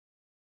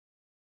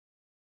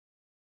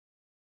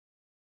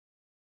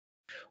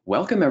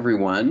Welcome,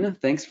 everyone.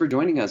 Thanks for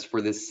joining us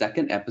for this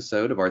second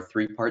episode of our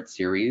three-part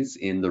series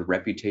in the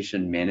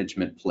Reputation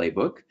Management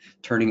Playbook,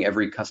 Turning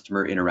Every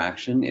Customer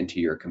Interaction into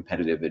Your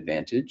Competitive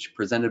Advantage,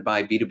 presented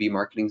by B2B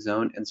Marketing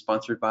Zone and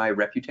sponsored by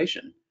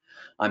Reputation.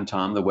 I'm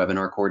Tom, the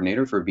webinar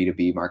coordinator for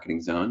B2B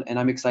Marketing Zone, and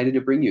I'm excited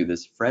to bring you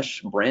this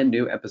fresh, brand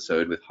new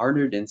episode with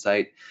hard-earned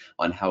insight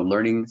on how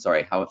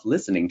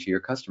listening to your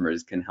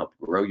customers can help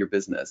grow your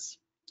business.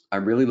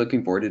 I'm really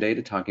looking forward today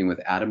to talking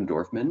with Adam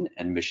Dorfman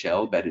and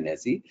Michele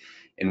Bettinazzi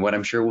in what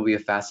I'm sure will be a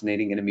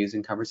fascinating and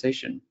amusing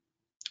conversation.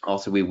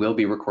 Also, we will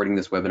be recording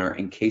this webinar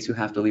in case you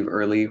have to leave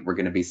early. We're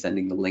going to be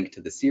sending the link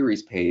to the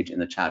series page in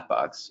the chat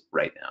box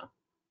right now.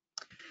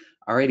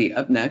 Alrighty,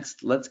 up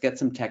next, let's get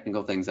some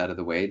technical things out of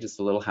the way, just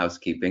a little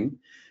housekeeping.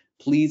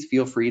 Please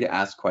feel free to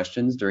ask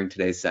questions during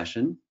today's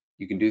session.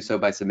 You can do so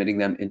by submitting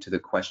them into the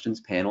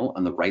questions panel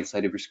on the right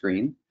side of your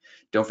screen.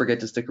 Don't forget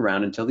to stick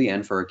around until the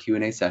end for a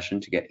Q&A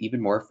session to get even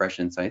more fresh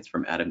insights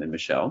from Adam and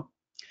Michele.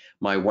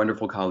 My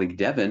wonderful colleague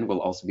Devin will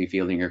also be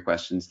fielding your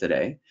questions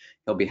today.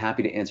 He'll be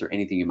happy to answer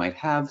anything you might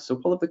have, so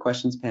pull up the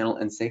questions panel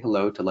and say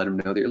hello to let him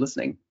know that you're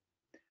listening.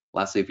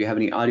 Lastly, if you have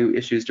any audio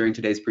issues during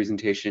today's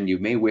presentation, you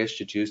may wish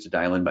to choose to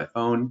dial in by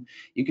phone.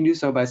 You can do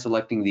so by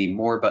selecting the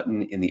More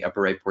button in the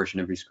upper right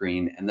portion of your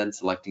screen and then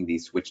selecting the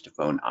Switch to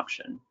Phone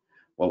option.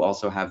 We'll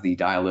also have the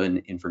dial-in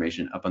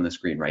information up on the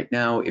screen right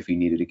now. If you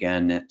need it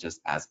again,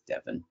 just ask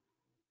Devin.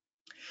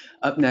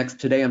 Up next,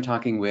 today I'm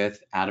talking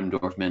with Adam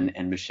Dorfman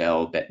and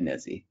Michele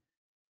Bettinazzi.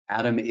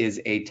 Adam is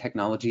a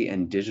technology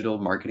and digital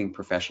marketing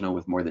professional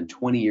with more than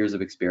 20 years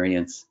of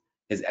experience.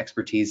 His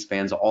expertise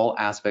spans all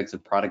aspects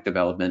of product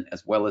development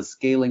as well as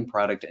scaling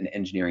product and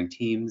engineering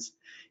teams.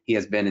 He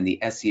has been in the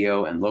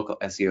SEO and local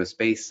SEO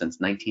space since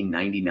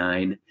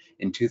 1999.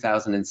 In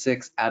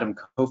 2006, Adam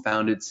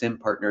co-founded Sim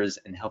Partners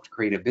and helped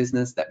create a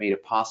business that made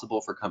it possible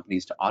for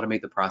companies to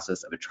automate the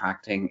process of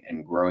attracting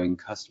and growing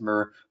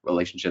customer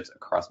relationships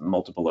across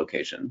multiple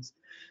locations.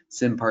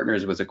 Sim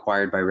Partners was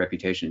acquired by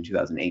Reputation in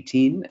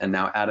 2018, and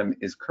now Adam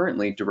is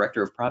currently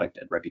Director of Product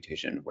at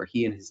Reputation, where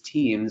he and his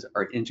teams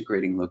are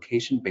integrating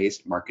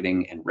location-based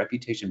marketing and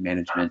reputation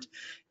management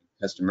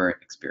customer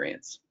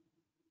experience.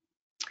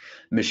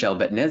 Michele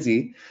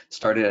Bettinazzi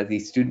started at the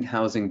student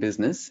housing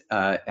business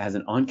as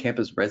an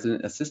on-campus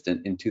resident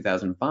assistant in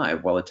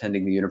 2005 while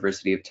attending the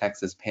University of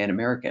Texas Pan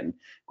American,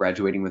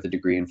 graduating with a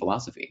degree in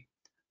philosophy.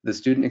 The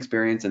student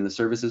experience and the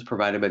services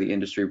provided by the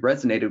industry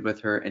resonated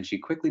with her, and she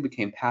quickly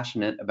became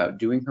passionate about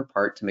doing her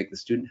part to make the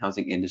student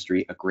housing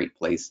industry a great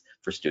place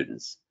for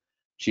students.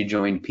 She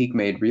joined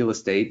PeakMade Real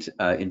Estate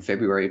in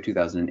February of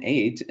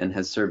 2008 and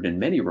has served in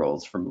many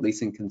roles, from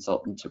leasing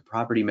consultant to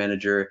property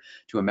manager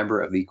to a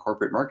member of the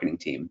corporate marketing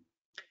team.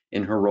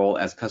 In her role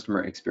as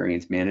customer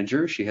experience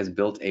manager, she has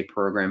built a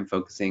program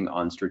focusing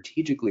on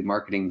strategically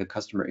marketing the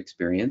customer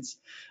experience,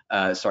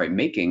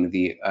 making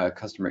the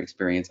customer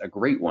experience a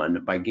great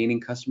one by gaining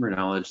customer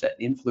knowledge that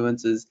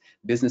influences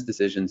business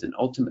decisions and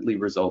ultimately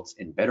results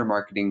in better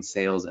marketing,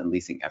 sales, and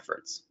leasing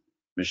efforts.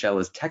 Michele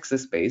is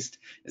Texas-based,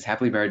 is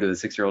happily married with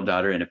a 6-year-old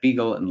daughter and a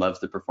beagle, and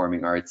loves the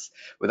performing arts.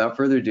 Without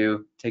further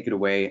ado, take it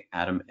away,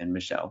 Adam and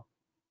Michele.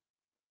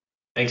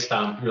 Thanks,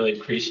 Tom. Really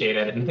appreciate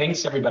it. And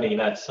thanks everybody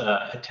that's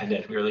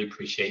attended. We really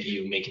appreciate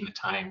you making the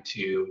time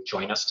to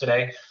join us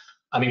today.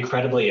 I'm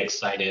incredibly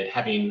excited,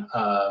 having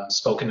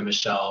spoken to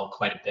Michele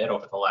quite a bit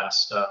over the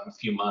last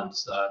few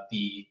months.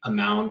 The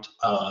amount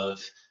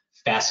of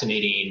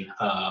fascinating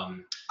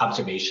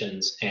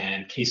observations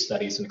and case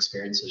studies and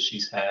experiences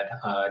she's had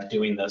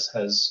doing this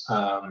has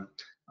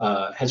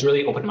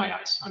really opened my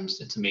eyes.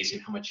 It's amazing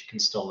how much you can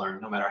still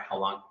learn no matter how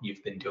long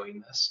you've been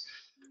doing this.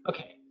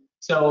 Okay.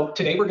 So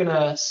today we're going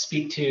to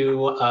speak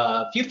to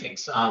a few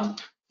things.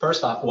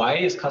 First off, why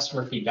is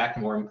customer feedback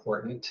more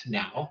important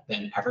now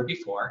than ever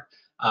before?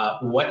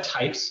 What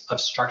types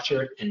of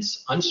structured and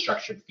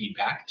unstructured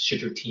feedback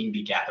should your team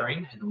be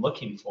gathering and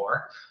looking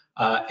for?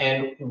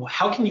 And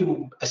how can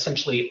you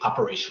essentially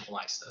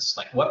operationalize this?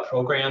 Like, what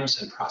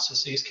programs and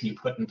processes can you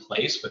put in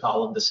place with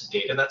all of this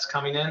data that's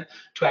coming in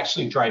to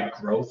actually drive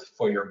growth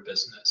for your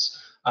business?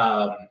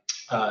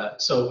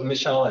 So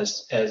Michele,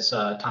 as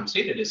Tom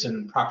stated, is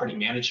in property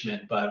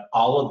management, but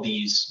all of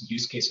these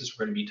use cases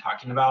we're going to be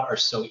talking about are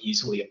so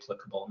easily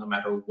applicable no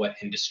matter what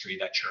industry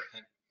that you're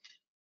in.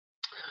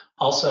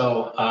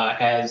 Also,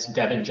 as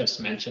Devin just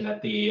mentioned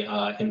at the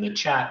in the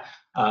chat,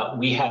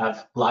 we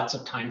have lots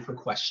of time for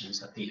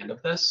questions at the end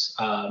of this.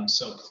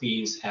 So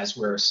please, as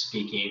we're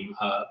speaking,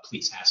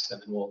 please ask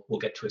them, and we'll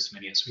get to as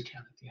many as we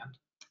can at the end.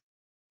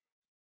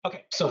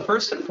 Okay, so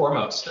first and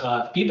foremost,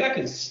 feedback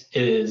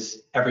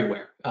is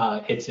everywhere.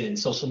 It's in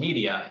social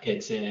media,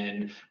 it's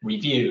in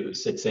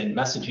reviews, it's in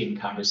messaging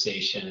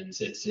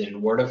conversations, it's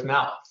in word of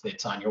mouth,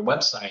 it's on your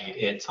website,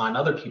 it's on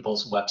other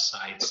people's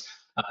websites,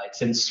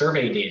 it's in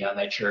survey data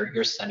that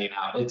you're sending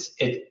out.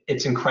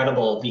 It's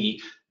incredible the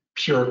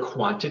pure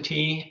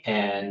quantity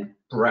and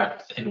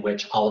breadth in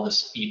which all of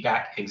this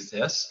feedback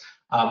exists.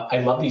 I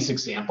love these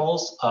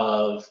examples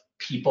of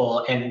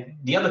people, and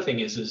the other thing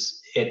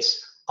is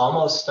it's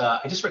almost,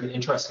 I just read an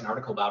interesting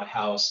article about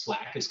how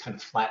Slack is kind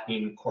of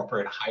flattening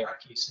corporate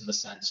hierarchies in the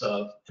sense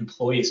of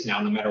employees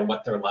now, no matter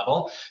what their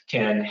level,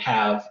 can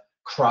have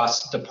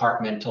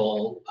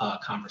cross-departmental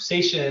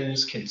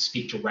conversations, can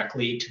speak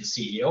directly to the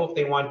CEO if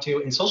they want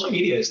to. And social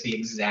media is the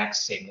exact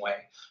same way.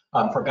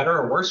 For better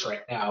or worse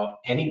right now,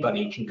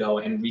 anybody can go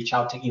and reach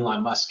out to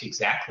Elon Musk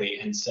exactly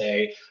and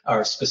say,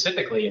 or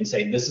specifically and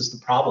say, this is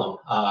the problem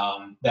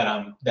that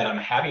I'm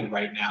having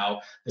right now.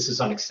 This is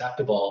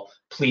unacceptable.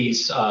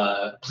 Please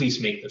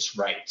make this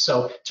right.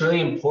 So it's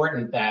really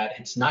important that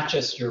it's not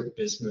just your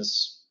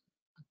business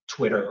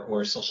Twitter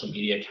or social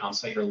media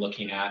accounts that you're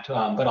looking at,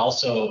 but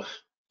also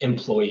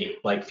employee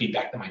like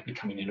feedback that might be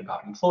coming in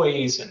about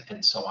employees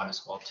and so on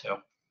as well too.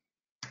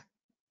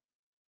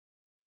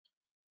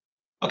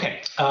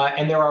 Okay,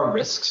 and there are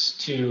risks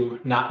to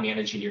not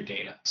managing your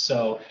data.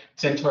 So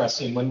it's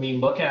interesting when we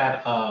look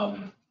at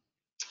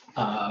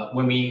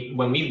when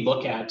we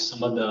look at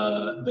some of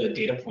the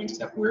data points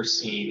that we're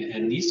seeing,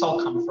 and these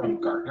all come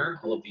from Gartner,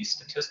 all of these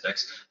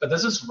statistics, but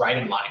this is right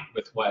in line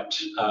with what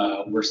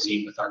we're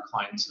seeing with our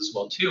clients as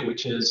well too,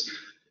 which is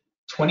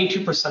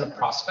 22% of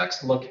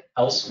prospects look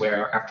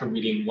elsewhere after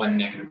reading one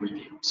negative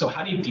review. So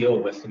how do you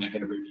deal with the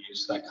negative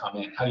reviews that come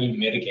in? How do you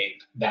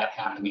mitigate that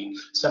happening?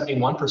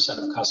 71%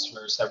 of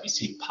customers that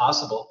receive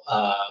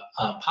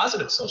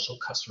positive social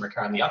customer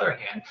care, on the other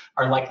hand,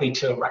 are likely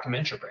to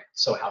recommend your brand.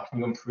 So how can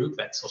you improve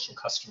that social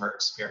customer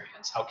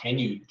experience? How can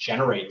you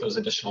generate those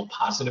additional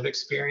positive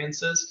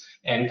experiences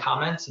and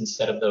comments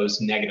instead of those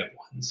negative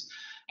ones?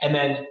 And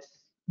then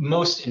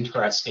most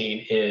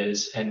interesting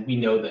is, and we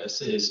know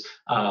this, is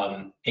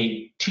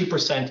a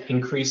 2%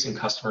 increase in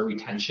customer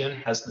retention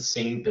has the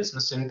same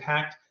business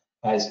impact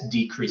as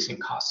decreasing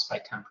costs by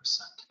 10%.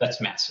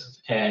 That's massive.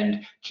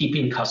 And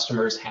keeping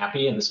customers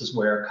happy, and this is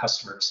where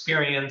customer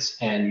experience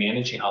and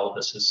managing all of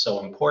this is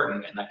so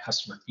important, and that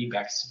customer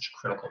feedback is such a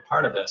critical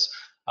part of this.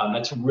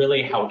 That's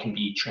really how it can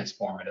be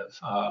transformative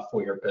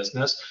for your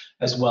business,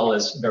 as well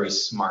as very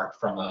smart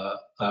from a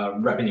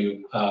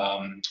revenue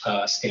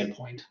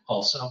standpoint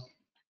also.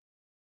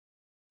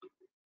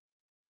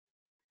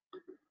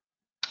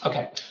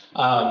 Okay,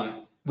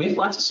 we have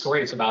lots of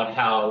stories about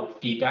how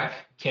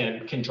feedback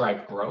can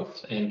drive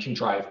growth and can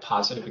drive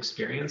positive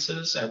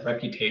experiences at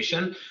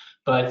Reputation.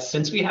 But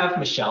since we have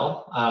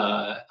Michele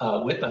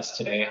with us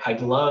today,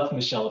 I'd love,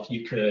 Michele, if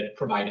you could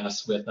provide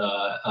us with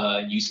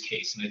a use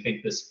case. And I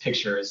think this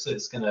picture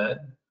is going to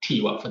tee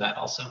you up for that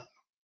also.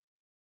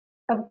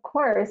 Of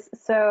course.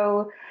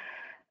 So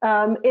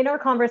in our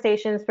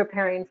conversations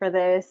preparing for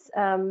this,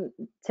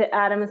 to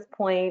Adam's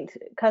point,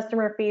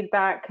 customer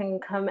feedback can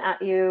come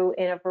at you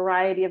in a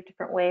variety of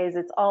different ways.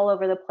 It's all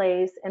over the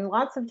place. And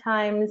lots of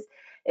times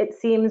it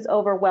seems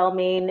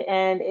overwhelming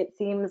and it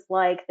seems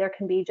like there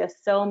can be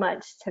just so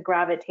much to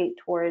gravitate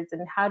towards.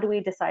 And how do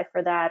we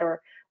decipher that,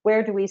 or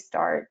where do we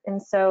start?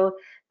 And so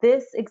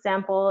this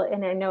example,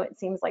 and I know it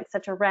seems like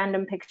such a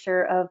random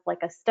picture of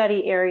like a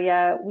study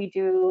area, we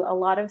do a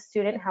lot of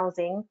student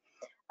housing.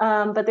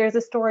 But there's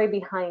a story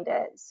behind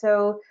it.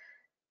 So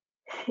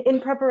in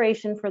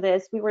preparation for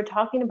this, we were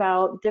talking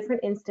about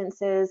different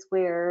instances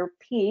where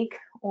Peak,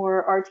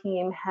 or our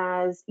team,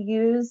 has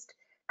used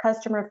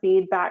customer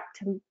feedback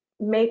to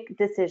make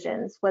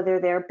decisions, whether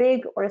they're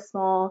big or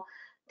small,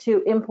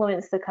 to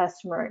influence the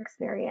customer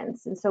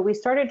experience. And so we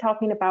started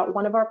talking about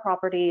one of our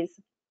properties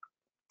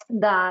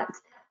that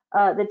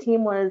the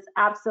team was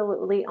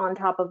absolutely on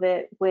top of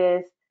it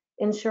with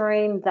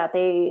ensuring that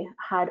they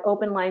had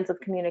open lines of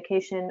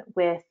communication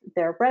with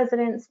their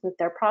residents, with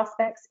their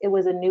prospects. It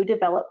was a new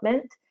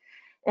development.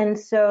 And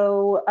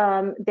so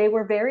they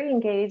were very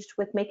engaged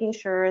with making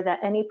sure that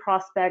any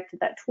prospect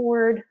that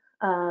toured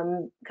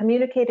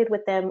communicated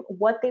with them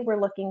what they were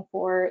looking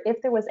for, if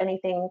there was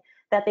anything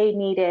that they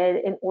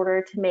needed in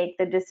order to make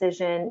the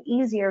decision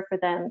easier for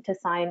them to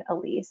sign a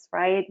lease,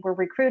 right? We're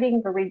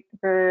recruiting,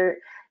 we're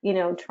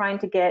trying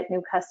to get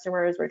new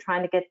customers, we're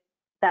trying to get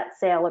that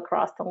sale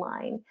across the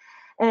line.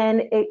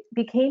 And it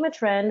became a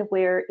trend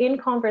where in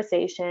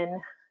conversation,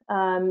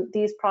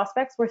 these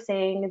prospects were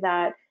saying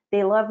that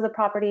they loved the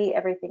property,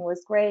 everything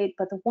was great,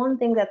 but the one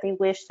thing that they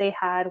wish they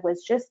had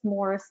was just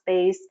more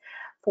space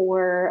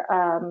for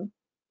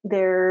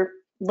their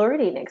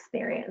learning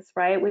experience,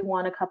 right? We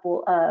want a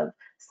couple of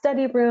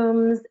study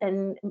rooms,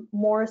 and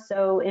more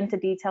so into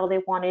detail,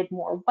 they wanted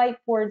more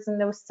whiteboards in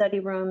those study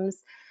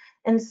rooms.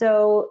 And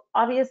so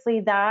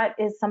obviously that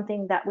is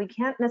something that we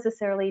can't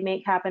necessarily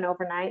make happen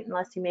overnight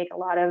unless you make a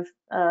lot of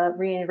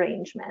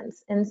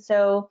rearrangements. And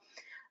so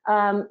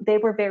they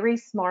were very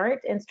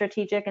smart and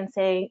strategic in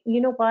saying,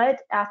 you know what,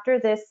 after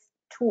this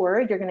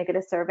tour, you're going to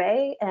get a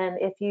survey. And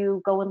if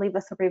you go and leave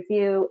us a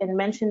review and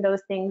mention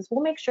those things,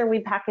 we'll make sure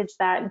we package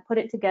that and put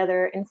it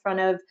together in front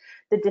of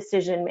the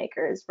decision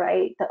makers,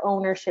 right? The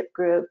ownership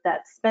group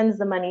that spends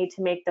the money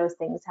to make those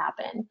things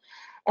happen.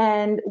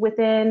 And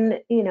within,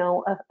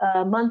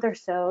 a month or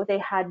so,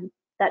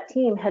 that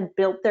team had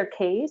built their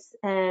case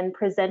and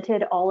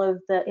presented all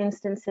of the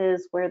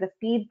instances where the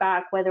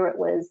feedback, whether it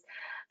was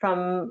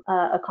from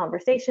a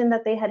conversation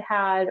that they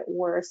had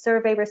or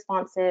survey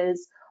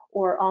responses,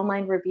 or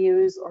online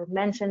reviews or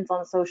mentions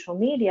on social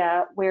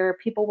media where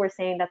people were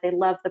saying that they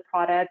loved the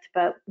product,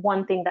 but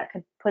one thing that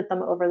could put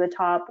them over the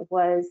top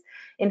was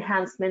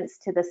enhancements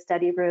to the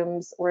study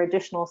rooms or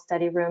additional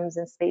study rooms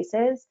and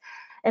spaces.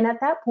 And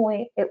at that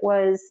point, it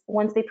was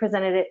once they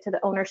presented it to the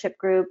ownership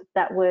group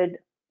that would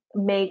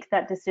make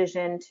that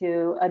decision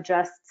to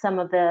adjust some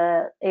of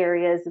the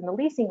areas in the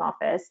leasing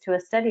office to a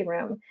study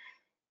room.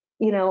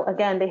 You know,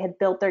 again, they had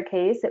built their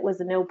case. It was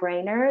a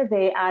no-brainer.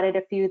 They added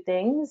a few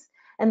things,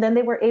 and then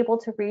they were able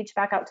to reach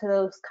back out to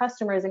those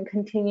customers and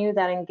continue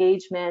that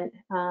engagement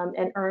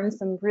and earn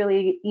some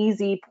really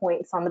easy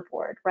points on the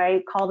board,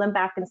 right? Call them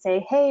back and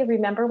say, hey,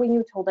 remember when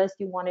you told us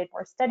you wanted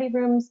more study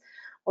rooms?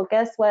 Well,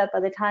 guess what? By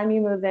the time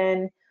you move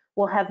in,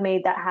 we'll have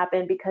made that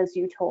happen because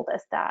you told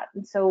us that.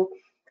 And so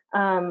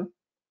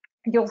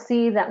you'll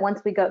see that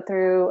once we go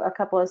through a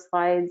couple of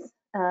slides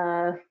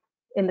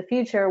in the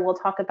future, we'll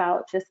talk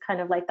about just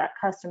kind of like that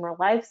customer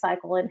life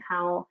cycle and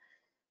how,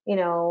 you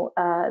know,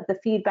 the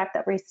feedback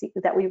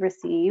that we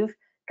receive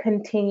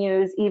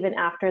continues even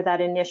after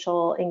that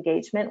initial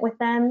engagement with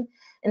them.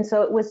 And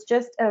so it was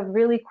just a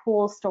really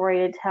cool story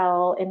to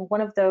tell, and one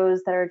of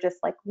those that are just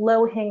like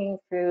low-hanging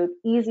fruit,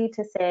 easy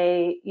to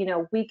say, you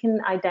know, we can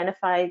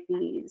identify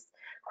these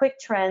quick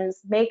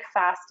trends, make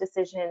fast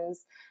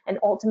decisions, and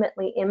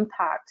ultimately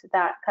impact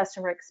that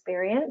customer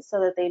experience so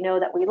that they know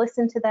that we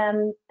listen to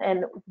them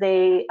and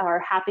they are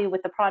happy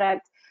with the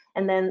product.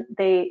 And then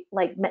they,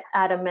 like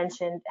Adam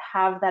mentioned,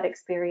 have that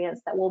experience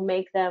that will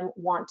make them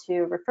want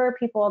to refer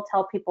people,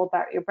 tell people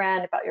about your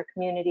brand, about your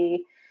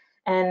community,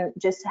 and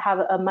just have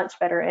a much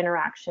better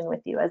interaction with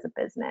you as a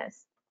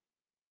business.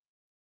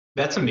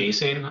 That's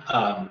amazing.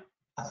 I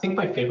think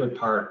my favorite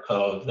part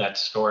of that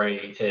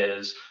story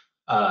is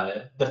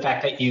the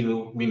fact that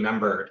you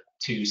remembered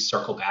to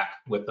circle back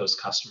with those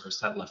customers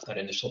that left that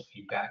initial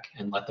feedback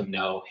and let them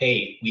know,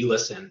 hey, we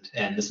listened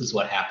and this is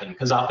what happened.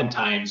 Because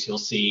oftentimes you'll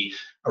see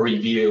a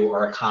review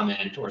or a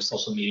comment or a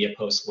social media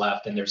post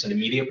left and there's an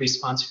immediate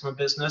response from a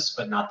business,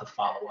 but not the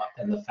follow-up.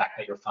 And the fact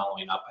that you're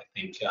following up, I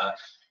think,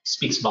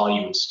 speaks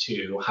volumes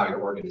to how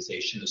your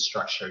organization is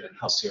structured and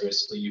how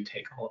seriously you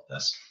take all of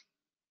this.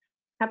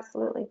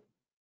 Absolutely.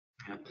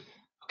 Yeah.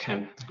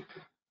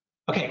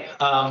 Okay.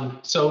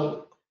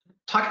 So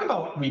talking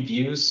about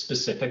reviews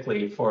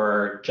specifically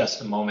for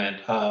just a moment,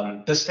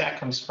 this stat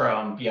comes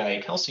from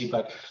BIA Kelsey,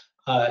 but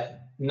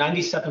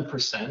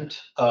 97%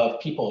 of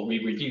people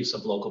read reviews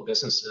of local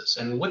businesses.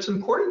 And what's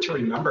important to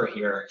remember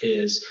here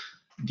is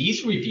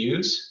these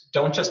reviews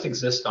don't just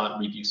exist on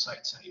review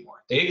sites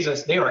anymore. They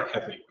exist, they are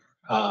everywhere.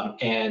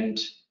 And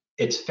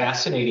it's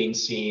fascinating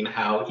seeing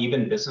how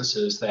even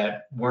businesses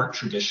that weren't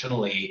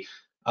traditionally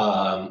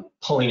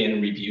pulling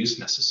in reviews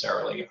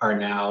necessarily are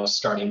now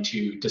starting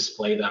to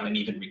display them and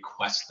even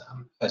request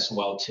them as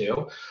well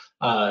too.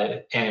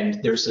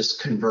 And there's this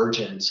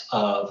convergence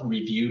of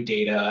review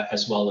data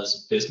as well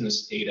as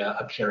business data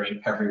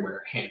appearing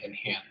everywhere hand in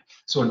hand.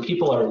 So when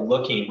people are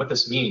looking, what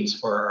this means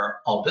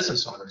for all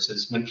business owners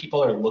is when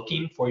people are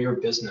looking for your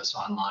business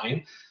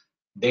online,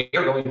 they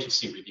are going to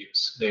see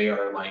reviews. They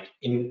are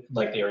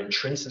they are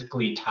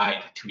intrinsically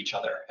tied to each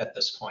other at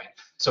this point.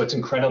 So it's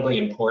incredibly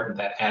important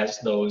that as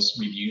those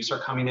reviews are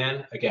coming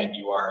in, again,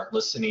 you are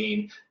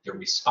listening, you're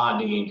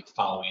responding, you're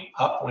following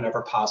up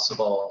whenever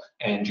possible,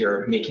 and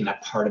you're making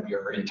that part of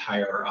your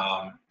entire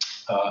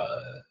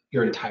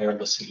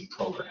listening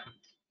program.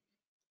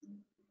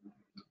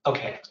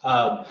 Okay.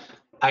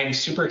 I'm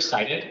super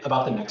excited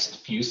about the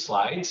next few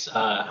slides.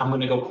 I'm going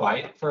to go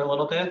quiet for a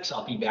little bit.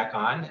 I'll be back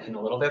on in a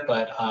little bit,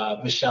 but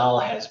Michele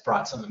has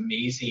brought some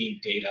amazing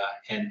data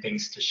and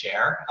things to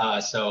share.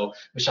 So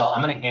Michele,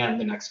 I'm going to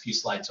hand the next few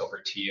slides over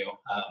to you.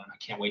 I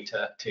can't wait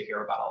to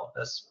hear about all of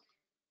this.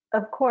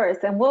 Of course,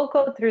 and we'll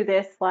go through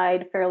this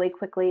slide fairly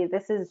quickly.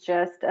 This is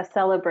just a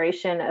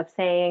celebration of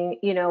saying,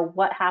 you know,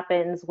 what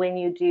happens when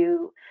you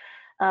do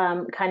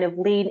kind of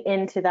lead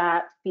into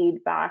that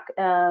feedback.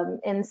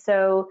 And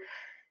so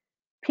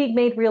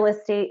PeakMade Real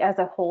Estate as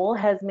a whole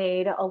has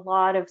made a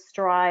lot of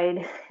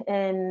stride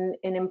and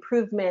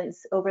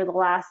improvements over the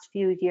last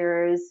few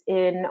years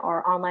in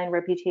our online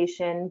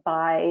reputation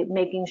by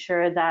making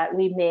sure that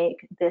we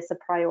make this a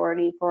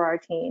priority for our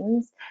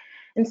teams.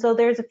 And so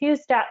there's a few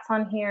stats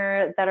on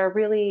here that are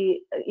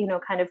really, you know,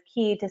 kind of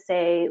key to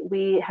say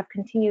we have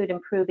continued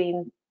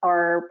improving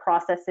our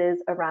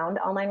processes around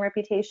online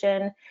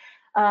reputation.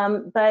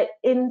 But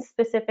in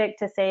specific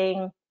to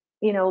saying,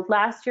 you know,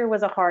 last year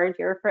was a hard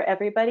year for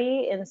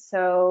everybody. And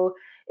so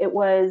it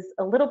was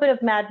a little bit of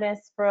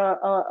madness for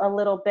a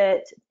little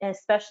bit,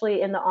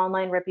 especially in the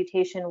online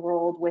reputation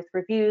world with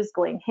reviews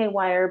going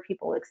haywire,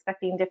 people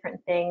expecting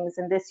different things,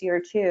 and this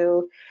year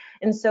too.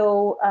 And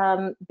so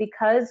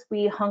because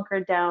we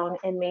hunkered down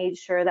and made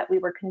sure that we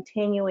were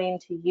continuing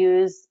to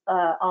use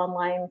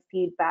online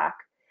feedback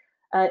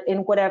in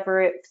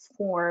whatever its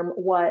form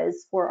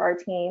was for our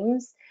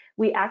teams,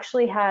 we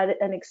actually had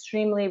an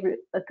extremely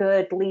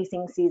good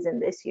leasing season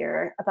this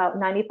year. About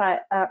 95,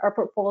 our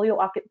portfolio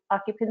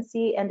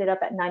occupancy ended up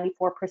at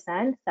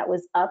 94%. That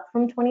was up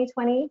from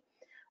 2020.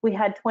 We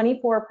had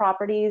 24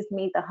 properties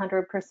meet the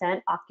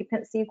 100%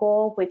 occupancy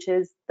goal, which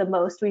is the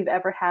most we've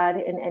ever had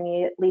in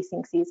any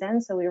leasing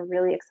season. So we were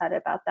really excited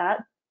about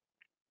that.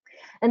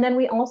 And then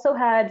we also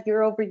had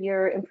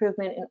year-over-year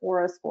improvement in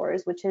Aura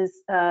scores, which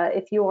is,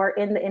 if you are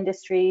in the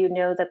industry, you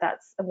know that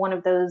that's one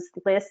of those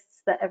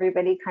lists that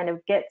everybody kind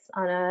of gets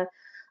on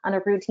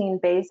a routine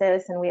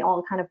basis, and we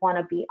all kind of want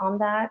to be on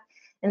that.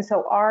 And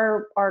so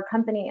our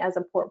company as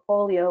a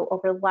portfolio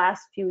over the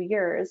last few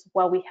years,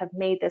 while we have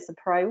made this a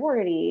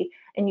priority,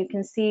 and you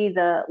can see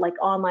the like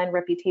online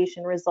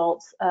reputation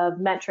results of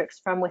metrics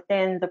from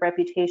within the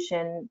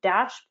reputation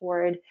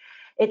dashboard,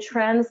 it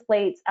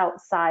translates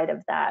outside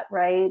of that,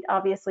 right?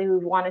 Obviously, we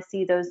want to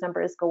see those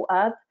numbers go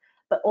up,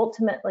 but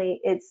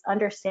ultimately it's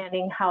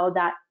understanding how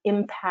that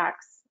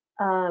impacts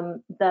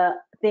the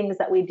things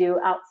that we do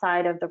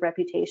outside of the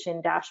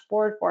reputation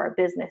dashboard for our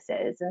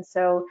businesses. And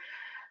so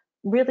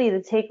really the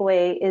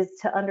takeaway is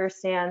to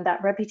understand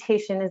that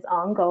reputation is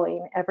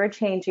ongoing, ever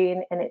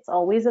changing, and it's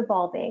always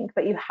evolving,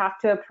 but you have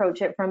to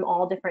approach it from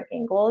all different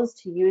angles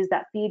to use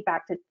that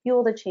feedback to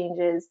fuel the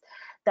changes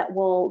that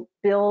will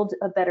build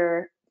a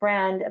better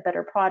brand, a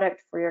better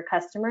product for your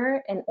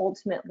customer. And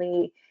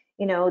ultimately,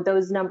 you know,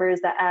 those numbers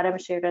that Adam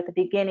shared at the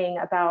beginning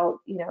about,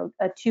 you know,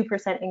 a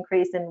 2%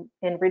 increase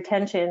in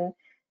retention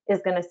is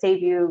going to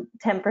save you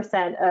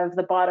 10% of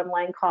the bottom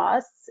line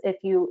costs. If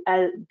you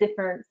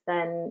difference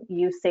than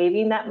you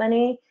saving that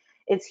money,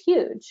 it's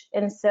huge.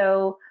 And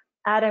so,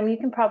 Adam, you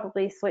can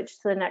probably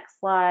switch to the next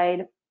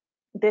slide.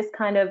 This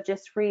kind of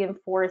just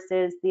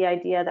reinforces the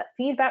idea that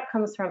feedback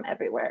comes from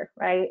everywhere,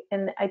 right?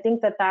 And I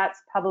think that that's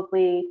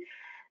probably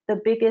the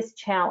biggest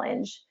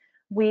challenge.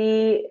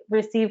 We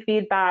receive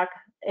feedback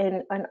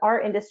in our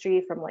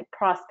industry from like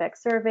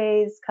prospect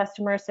surveys,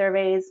 customer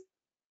surveys,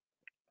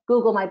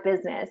 Google My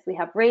Business, we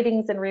have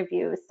ratings and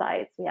review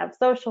sites, we have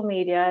social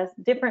media,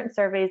 different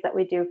surveys that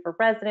we do for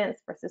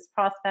residents versus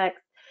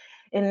prospects.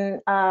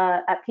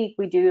 At Peak,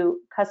 we do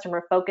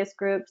customer focus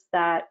groups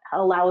that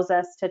allows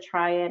us to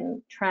try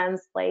and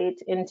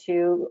translate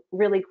into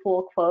really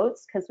cool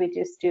quotes because we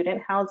do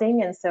student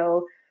housing. And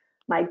so,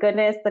 my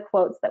goodness, the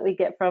quotes that we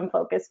get from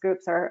focus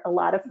groups are a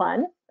lot of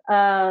fun.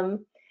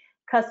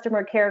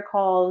 Customer care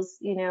calls,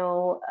 you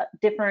know,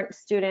 different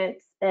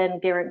students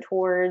and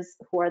guarantors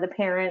who are the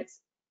parents,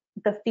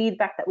 the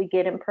feedback that we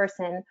get in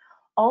person,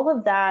 all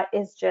of that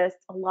is just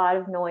a lot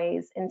of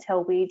noise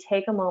until we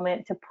take a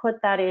moment to put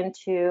that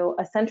into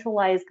a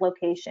centralized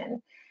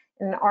location.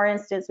 In our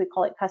instance, we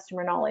call it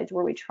customer knowledge,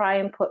 where we try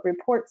and put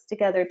reports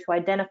together to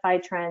identify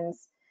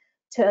trends,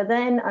 to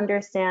then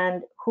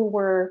understand who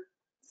we're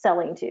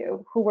selling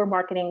to, who we're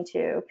marketing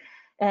to,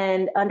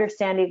 and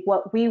understanding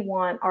what we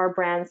want our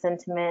brand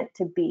sentiment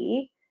to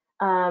be.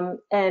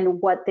 And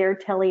what they're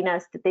telling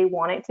us that they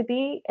want it to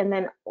be. And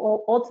then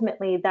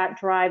ultimately that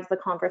drives the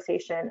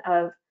conversation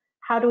of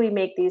how do we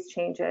make these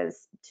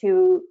changes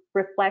to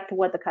reflect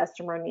what the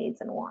customer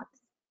needs and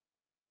wants.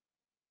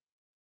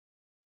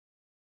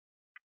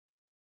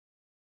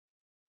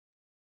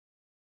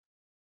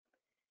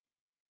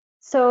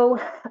 So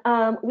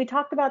we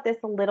talked about this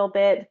a little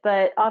bit,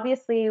 but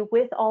obviously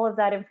with all of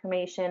that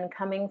information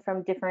coming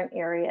from different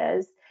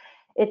areas,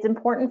 it's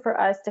important for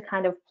us to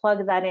kind of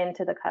plug that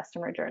into the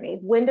customer journey.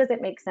 When does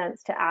it make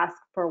sense to ask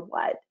for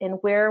what? And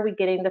where are we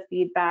getting the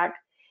feedback?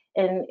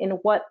 And in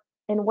what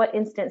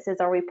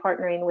instances are we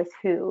partnering with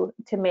who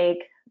to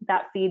make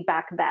that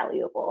feedback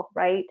valuable,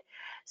 right?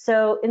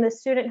 So in the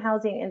student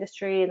housing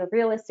industry, in the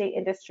real estate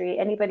industry,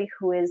 anybody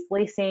who is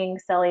leasing,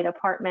 selling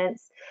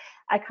apartments,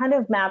 I kind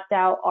of mapped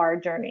out our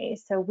journey.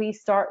 So we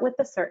start with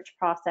the search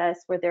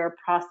process where they're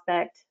a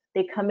prospect,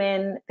 they come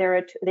in,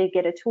 they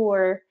get a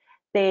tour,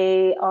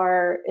 they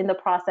are in the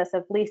process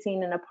of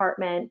leasing an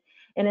apartment.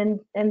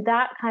 And in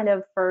that kind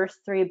of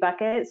first three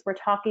buckets, we're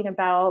talking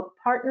about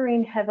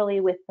partnering heavily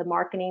with the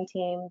marketing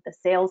team, the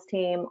sales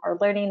team, our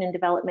learning and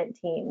development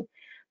team,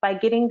 by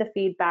getting the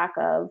feedback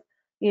of,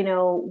 you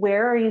know,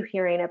 where are you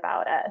hearing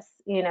about us?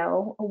 You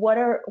know, what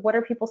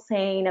are people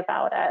saying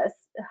about us?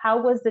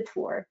 How was the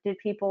tour? Did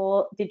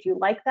you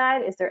like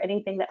that? Is there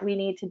anything that we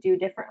need to do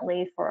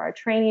differently for our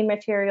training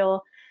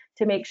material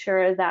to make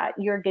sure that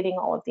you're getting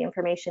all of the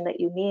information that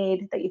you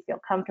need, that you feel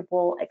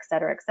comfortable, et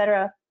cetera, et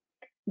cetera.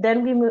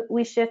 Then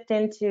we shift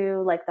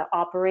into like the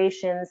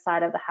operations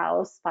side of the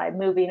house by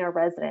moving our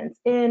residents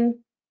in,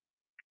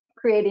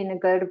 creating a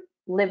good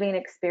living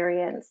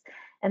experience,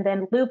 and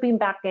then looping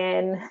back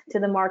in to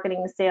the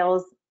marketing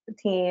sales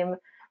team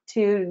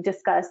to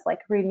discuss like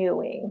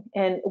renewing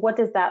and what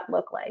does that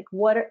look like?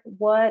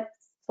 What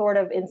sort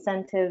of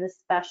incentives,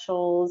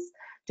 specials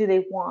do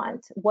they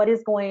want? What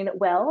is going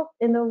well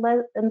in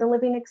the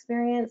living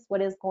experience?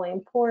 What is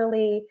going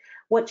poorly?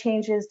 What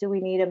changes do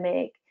we need to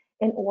make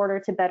in order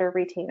to better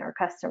retain our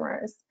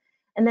customers?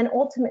 And then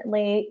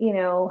ultimately, you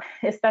know,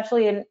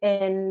 especially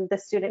in the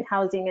student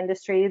housing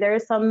industry, there are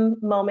some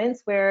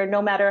moments where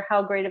no matter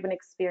how great of an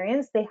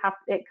experience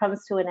it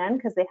comes to an end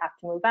because they have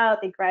to move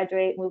out, they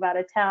graduate, move out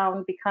of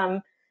town,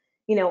 become,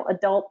 you know,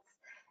 adults.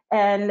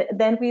 And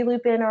then we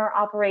loop in our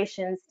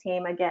operations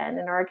team again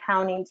and our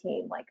accounting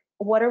team, like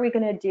what are we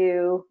going to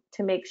do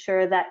to make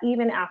sure that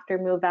even after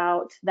move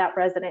out, that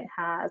resident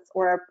has,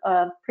 or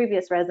a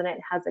previous resident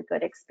has, a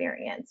good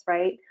experience,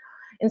 right?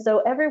 And so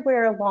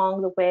everywhere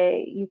along the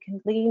way, you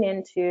can lean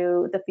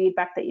into the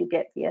feedback that you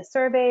get via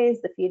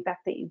surveys, the feedback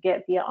that you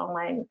get via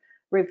online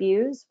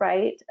reviews,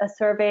 right? A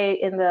survey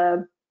in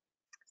the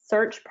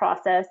search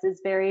process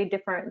is very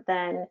different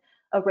than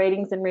a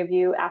ratings and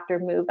review after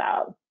move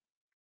out.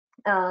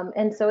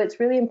 And so it's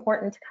really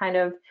important to kind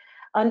of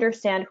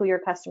understand who your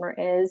customer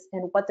is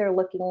and what they're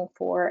looking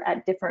for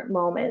at different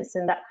moments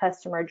in that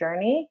customer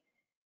journey,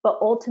 but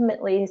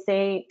ultimately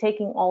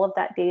taking all of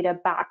that data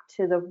back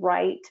to the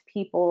right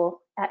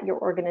people at your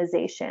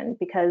organization,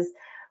 because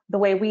the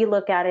way we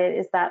look at it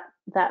is that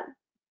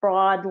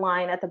broad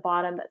line at the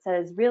bottom that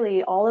says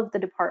really all of the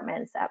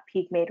departments at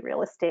PeakMade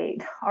Real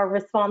Estate are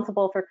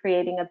responsible for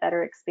creating a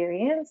better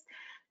experience,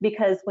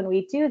 because when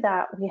we do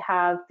that, we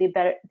have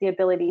the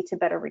ability to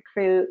better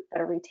recruit,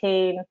 better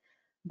retain,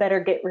 better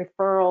get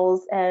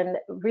referrals, and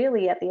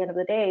really at the end of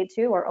the day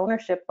too, our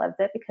ownership loves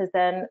it, because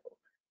then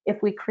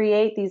if we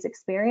create these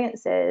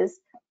experiences,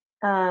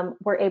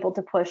 we're able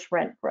to push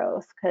rent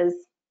growth. Because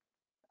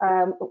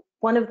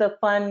one of the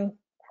fun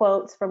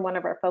quotes from one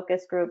of our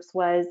focus groups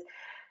was,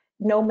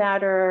 no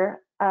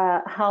matter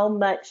how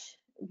much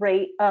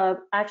rate of,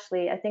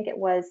 actually, I think it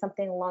was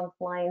something along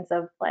the lines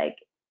of like,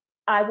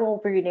 I will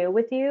renew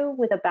with you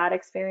with a bad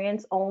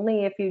experience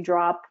only if you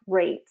drop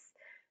rates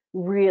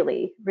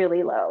really,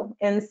 really low.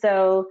 And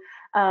so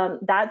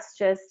that's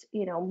just,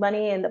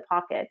 money in the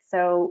pocket.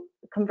 So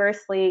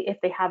conversely, if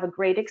they have a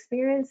great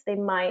experience, they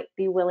might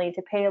be willing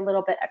to pay a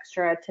little bit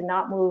extra to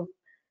not move,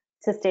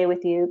 to stay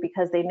with you,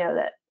 because they know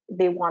that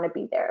they want to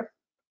be there.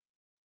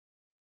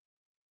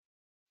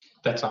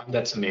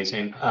 That's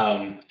amazing.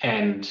 All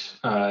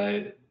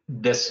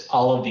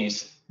of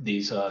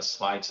these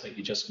slides that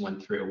you just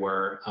went through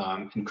were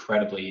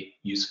incredibly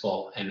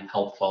useful and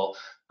helpful.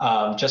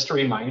 Just a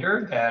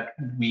reminder that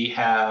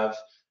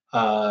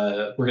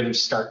we're going to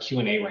start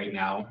Q&A right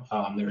now.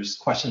 There's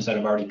questions that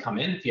have already come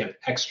in. If you have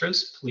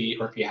extras, please,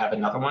 or if you have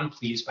another one,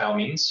 please by all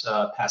means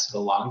pass it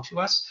along to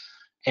us.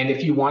 And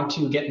if you want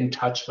to get in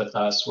touch with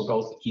us, we're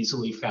both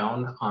easily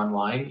found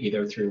online,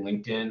 either through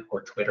LinkedIn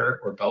or Twitter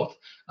or both.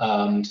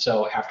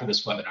 So after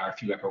this webinar,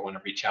 if you ever want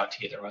to reach out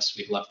to either of us,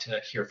 we'd love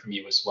to hear from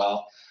you as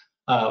well.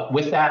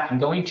 With that, I'm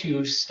going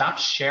to stop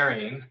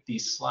sharing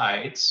these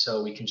slides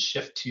so we can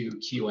shift to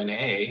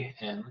Q&A,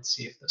 and let's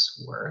see if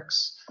this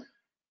works.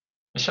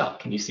 Michelle,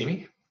 can you see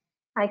me?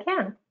 I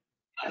can.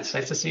 It's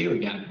nice to see you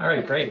again. All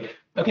right, great.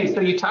 Okay, so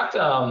you talked,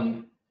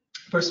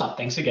 first off,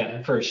 thanks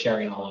again for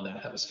sharing all of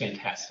that. That was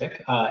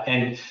fantastic.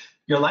 And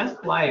your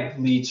last slide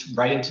leads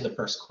right into the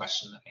first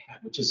question that I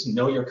had, which is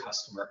know your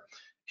customer.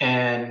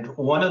 And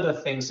one of the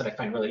things that I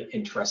find really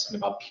interesting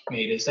about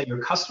PeakMade is that your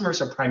customers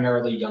are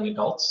primarily young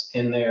adults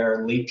in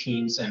their late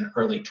teens and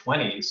early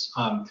 20s.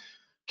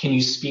 Can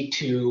you speak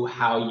to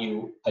how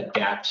you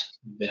adapt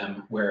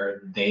them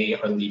where they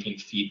are leaving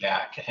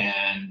feedback,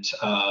 and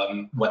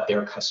what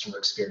their customer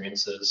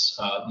experiences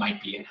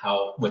might be, and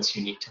what's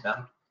unique to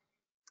them?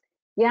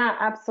 Yeah,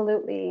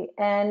 absolutely.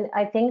 And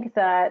I think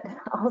that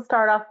I'll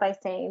start off by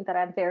saying that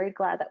I'm very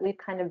glad that we've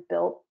kind of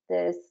built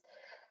this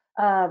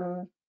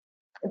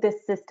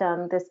this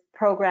system, this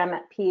program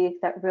at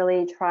Peak that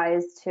really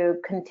tries to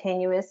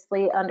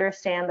continuously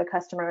understand the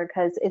customer,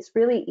 because it's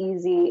really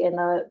easy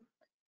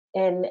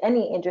in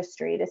any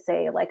industry to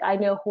say, like, I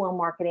know who I'm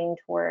marketing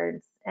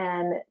towards,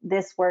 and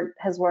this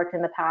has worked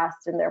in the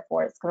past, and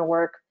therefore it's going to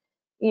work,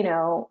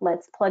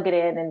 let's plug it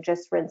in and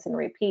just rinse and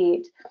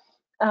repeat.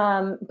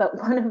 But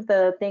one of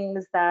the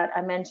things that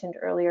I mentioned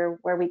earlier,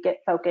 where we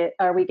get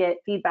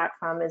feedback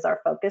from, is our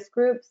focus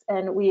groups.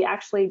 And we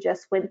actually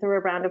just went through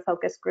a round of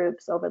focus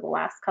groups over the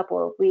last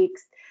couple of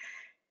weeks.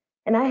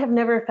 And I have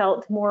never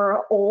felt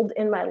more old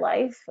in my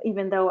life,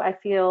 even though I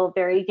feel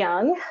very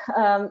young,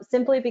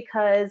 simply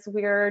because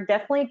we're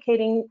definitely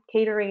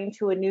catering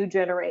to a new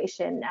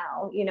generation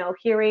now,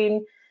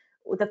 hearing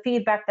the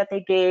feedback that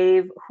they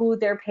gave, who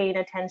they're paying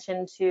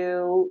attention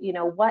to,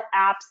 what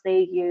apps they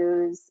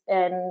use,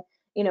 and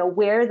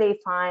where they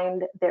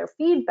find their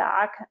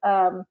feedback,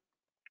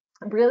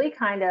 really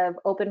kind of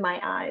opened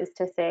my eyes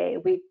to say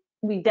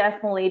we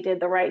definitely did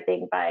the right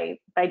thing by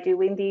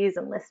doing these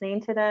and listening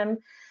to them,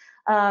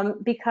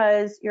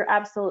 because you're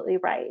absolutely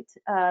right.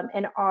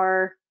 And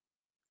our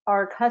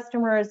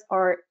customers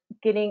are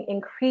getting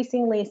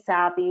increasingly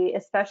savvy,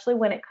 especially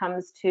when it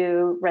comes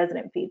to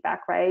resident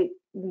feedback, right?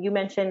 You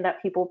mentioned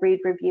that people read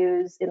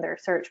reviews in their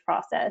search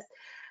process,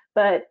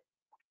 but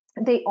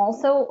they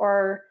also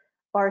are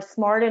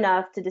smart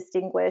enough to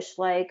distinguish,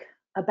 like,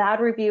 a bad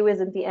review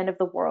isn't the end of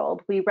the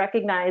world. We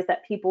recognize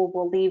that people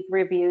will leave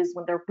reviews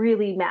when they're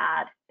really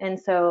mad. And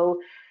so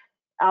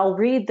I'll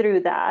read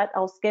through that.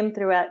 I'll skim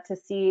through it to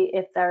see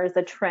if there's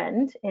a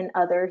trend in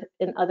other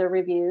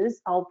reviews.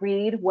 I'll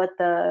read what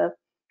the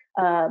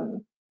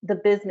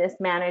business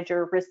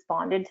manager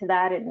responded to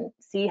that and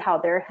see how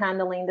they're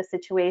handling the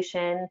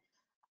situation.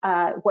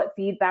 what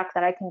feedback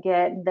that I can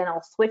get, and then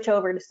I'll switch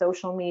over to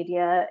social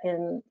media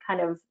and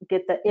kind of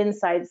get the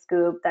inside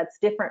scoop that's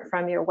different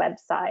from your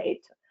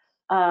website.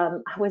 I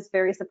was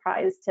very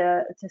surprised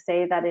to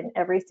say that in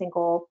every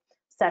single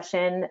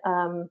session,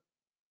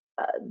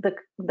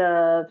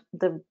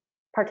 the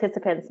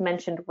participants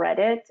mentioned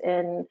Reddit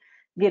and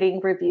getting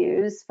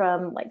reviews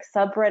from like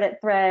subreddit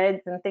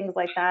threads and things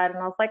like that. And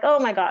I was like, oh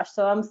my gosh.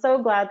 So I'm so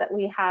glad that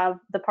we have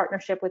the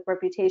partnership with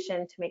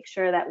Reputation to make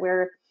sure that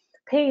we're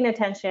paying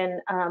attention.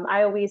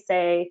 I always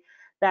say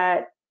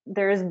that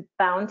there's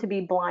bound to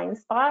be blind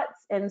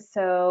spots. And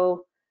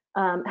so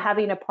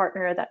having a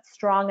partner that's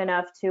strong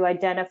enough to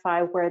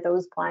identify where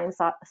those blind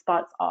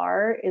spots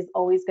are is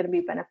always going to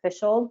be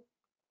beneficial.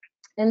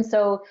 And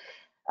so,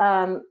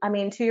 I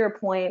mean, to your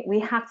point, we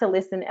have to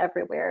listen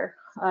everywhere.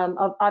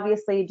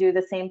 Obviously do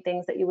the same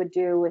things that you would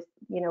do with,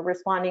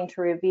 responding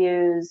to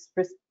reviews,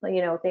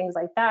 things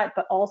like that,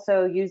 but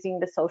also using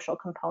the social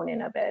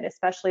component of it,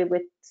 especially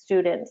with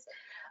students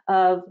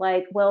of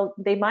like, well,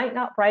 they might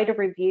not write a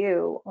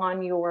review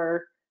on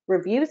your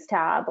reviews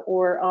tab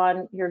or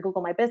on your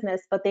Google My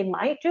Business, but they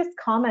might just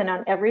comment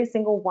on every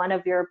single one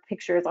of your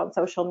pictures on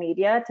social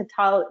media to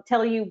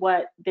tell you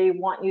what they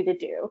want you to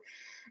do.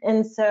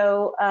 And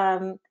so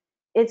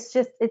it's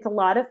a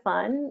lot of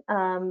fun,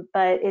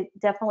 but it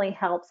definitely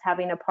helps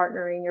having a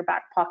partner in your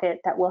back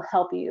pocket that will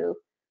help you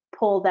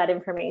pull that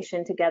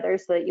information together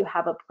so that you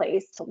have a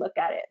place to look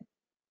at it.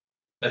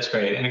 That's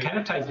great. And it kind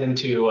of ties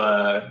into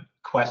a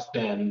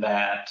question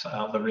that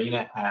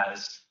Lorena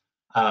has.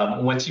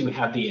 Once you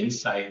have the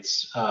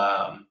insights,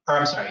 I'm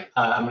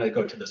going to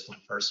go to this one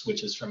first,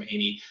 which is from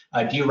Amy.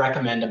 Do you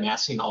recommend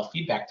amassing all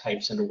feedback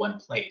types into one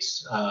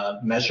place,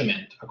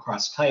 measurement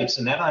across types?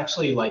 And that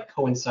actually like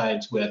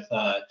coincides with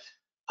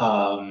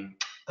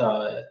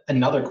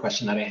another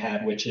question that I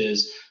had, which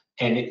is,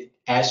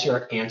 as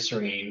you're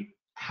answering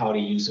how to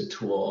use a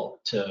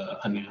tool to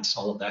amass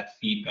all of that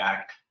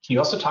feedback, can you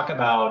also talk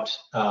about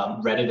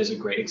Reddit is a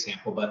great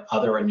example, but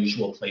other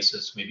unusual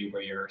places maybe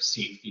where you're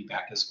seeing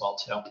feedback as well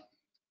too?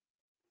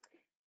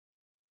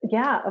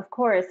 Yeah, of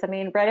course. I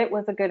mean, Reddit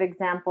was a good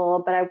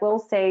example, but I will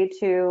say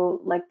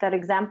too, like that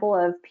example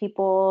of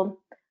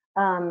people,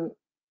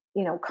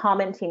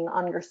 commenting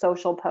on your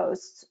social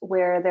posts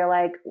where they're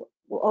like,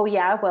 oh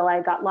yeah, well,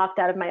 I got locked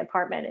out of my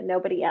apartment and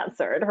nobody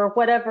answered, or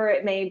whatever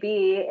it may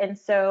be. And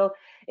so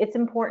it's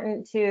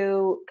important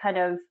to kind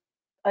of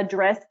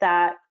address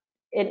that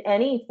in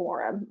any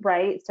forum,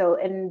 right? So,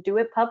 and do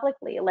it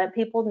publicly, let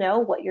people know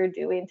what you're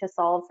doing to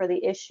solve for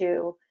the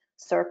issue,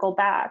 circle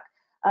back.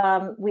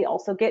 We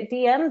also get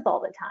DMs all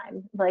the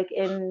time. Like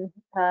in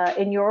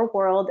your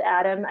world,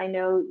 Adam, I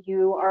know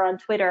you are on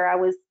Twitter. I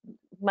was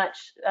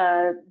much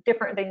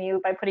different than you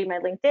by putting my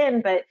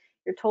LinkedIn, but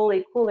you're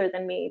totally cooler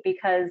than me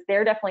because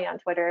they're definitely on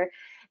Twitter.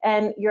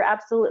 And you're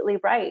absolutely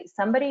right.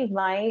 Somebody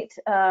might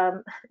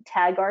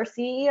tag our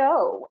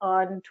CEO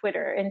on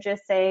Twitter and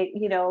just say,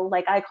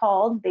 like I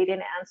called, they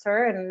didn't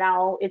answer, and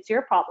now it's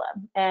your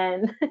problem.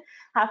 And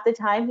half the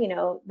time,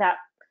 that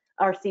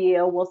our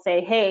CEO will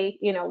say, hey,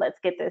 let's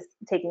get this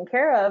taken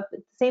care of.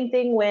 Same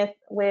thing with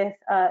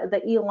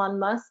the Elon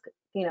Musk,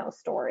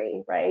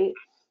 story, right?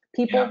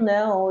 People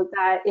know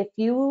that if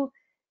you,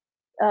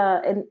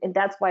 and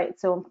that's why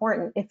it's so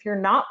important, if you're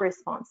not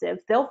responsive,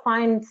 they'll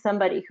find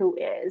somebody who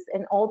is.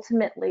 And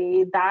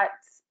ultimately,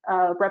 that's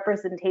a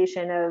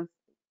representation of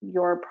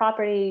your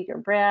property, your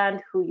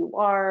brand, who you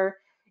are,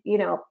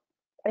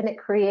 and it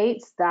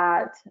creates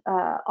that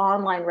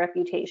online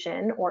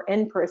reputation or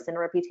in-person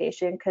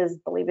reputation, because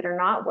believe it or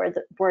not,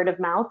 word of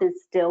mouth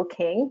is still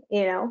king,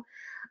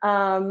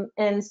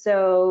 and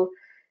so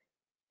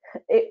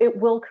it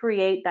will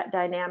create that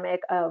dynamic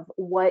of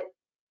what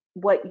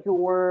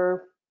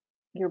your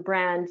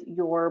brand,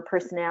 your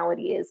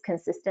personality is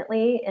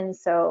consistently. And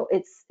so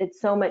it's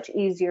so much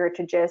easier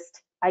to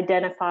just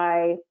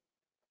identify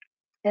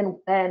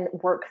and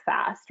work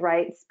fast,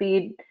 right?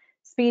 Speed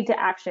to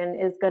action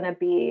is going to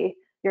be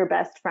your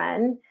best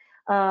friend.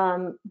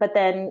 But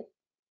then,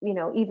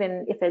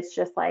 even if it's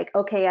just like,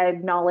 okay, I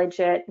acknowledge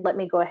it, let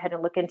me go ahead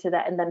and look into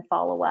that and then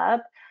follow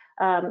up.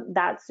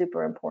 That's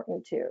super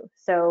important too.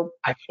 So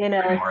in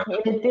a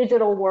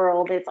digital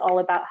world, it's all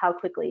about how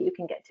quickly you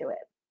can get to it.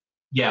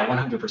 Yeah,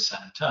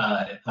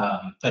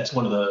 100%. That's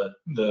one of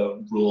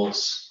the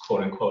rules,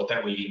 quote unquote,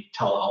 that we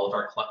tell all of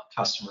our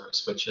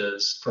customers, which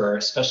is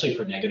especially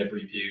for negative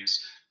reviews,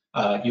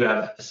 you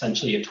have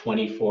essentially a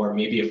 24,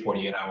 maybe a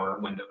 48-hour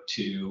window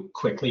to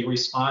quickly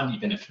respond,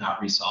 even if not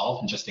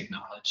resolve, and just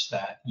acknowledge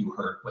that you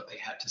heard what they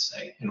had to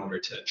say in order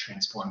to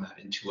transform that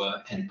into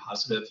a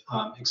positive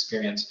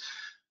experience.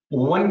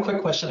 One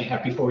quick question I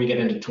have before we get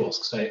into tools,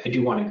 because I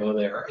do want to go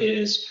there,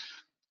 is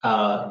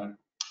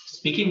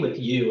speaking with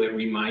you, it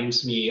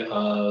reminds me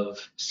of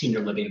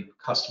senior living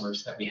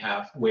customers that we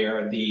have,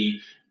 where the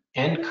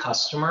end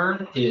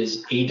customer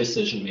is a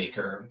decision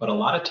maker, but a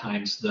lot of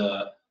times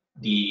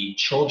the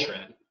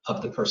children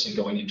of the person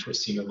going into a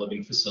senior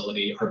living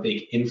facility are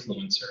big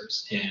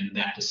influencers in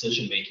that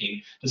decision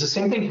making. Does the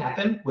same thing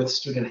happen with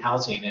student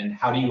housing, and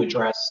how do you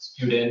address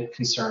student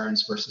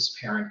concerns versus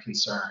parent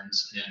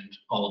concerns and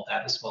all of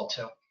that as well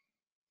too?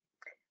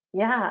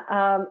 Yeah,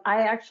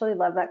 I actually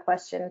love that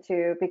question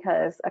too,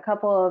 because a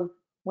couple of,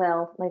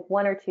 well, like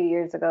 1 or 2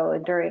 years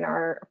ago during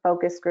our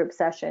focus group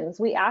sessions,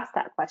 we asked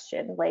that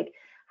question, like,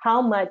 how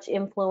much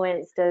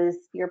influence does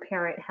your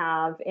parent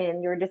have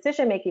in your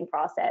decision making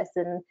process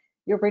and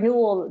your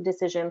renewal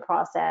decision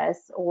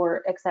process,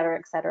 or et cetera,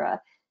 et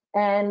cetera.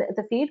 And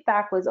the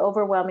feedback was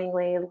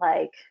overwhelmingly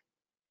like,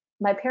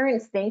 my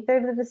parents think they're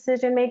the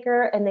decision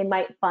maker and they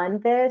might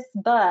fund this,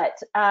 but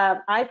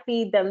I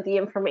feed them the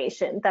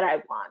information that I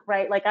want,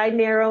 right? Like I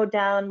narrow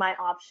down my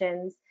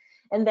options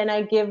and then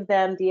I give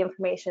them the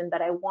information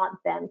that I want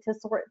them to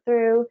sort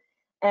through.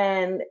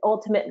 And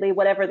ultimately,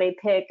 whatever they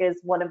pick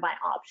is one of my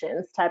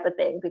options type of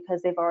thing,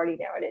 because they've already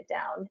narrowed it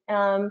down.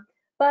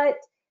 But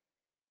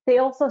they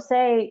also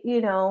say,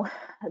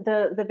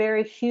 the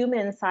very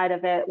human side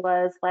of it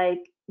was like,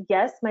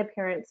 yes, my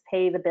parents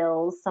pay the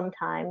bills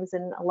sometimes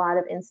in a lot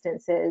of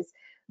instances,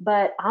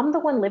 but I'm the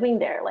one living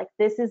there. Like,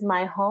 this is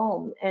my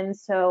home. And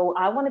so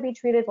I want to be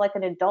treated like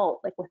an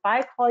adult. Like, if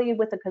I call you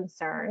with a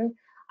concern,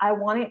 I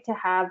want it to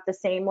have the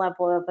same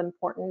level of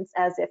importance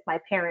as if my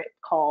parent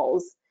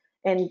calls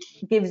and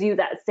gives you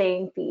that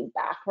same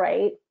feedback,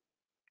 right?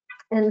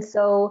 And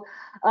so,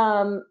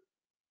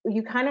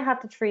 you kind of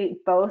have to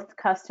treat both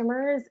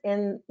customers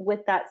in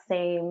with that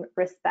same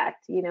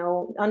respect.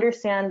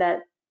 Understand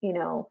that,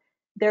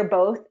 they're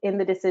both in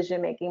the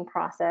decision making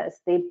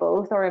process. They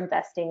both are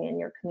investing in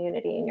your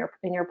community,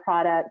 in your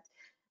product,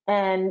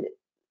 and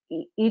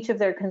each of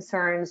their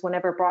concerns,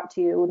 whenever brought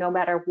to you, no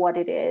matter what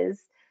it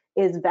is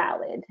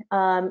valid.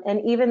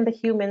 And even the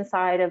human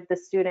side of the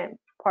student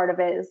part of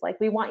it is like,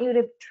 we want you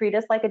to treat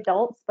us like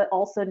adults, but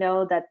also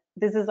know that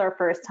this is our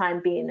first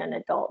time being an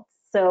adult.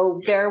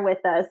 So bear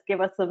with us,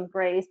 give us some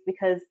grace,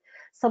 because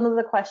some of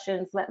the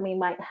questions that we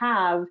might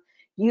have,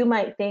 you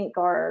might think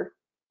are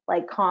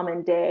like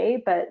common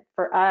day, but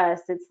for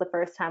us, it's the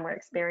first time we're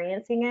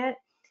experiencing it.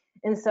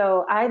 And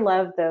so I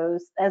love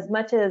those. As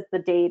much as the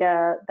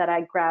data that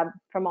I grab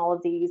from all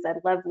of these, I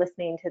love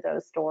listening to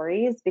those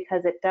stories,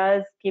 because it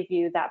does give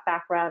you that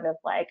background of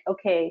like,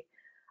 okay,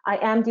 I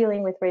am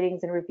dealing with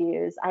ratings and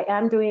reviews. I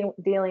am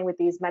dealing with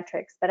these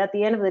metrics, but at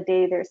the end of the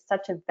day, there's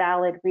such a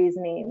valid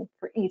reasoning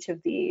for each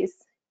of these,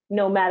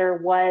 no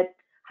matter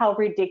how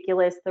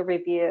ridiculous the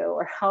review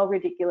or how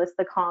ridiculous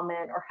the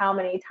comment or how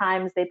many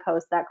times they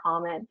post that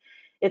comment.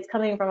 It's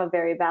coming from a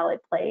very valid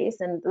place,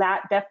 and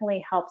that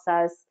definitely helps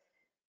us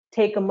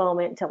take a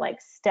moment to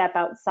like step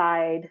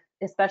outside,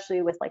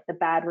 especially with like the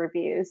bad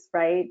reviews,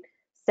 right?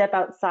 Step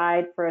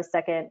outside for a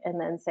second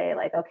and then say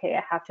like, okay,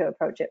 I have to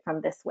approach it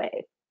from this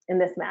way, in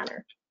this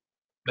manner.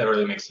 That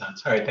really makes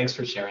sense. All right, thanks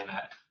for sharing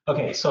that.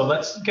 Okay, so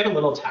let's get a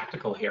little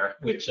tactical here,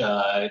 which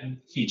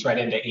feeds right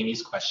into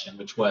Amy's question,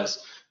 which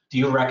was, do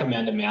you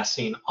recommend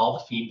amassing all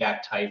the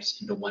feedback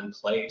types into one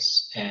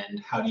place, and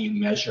how do you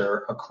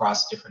measure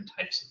across different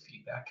types of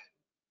feedback?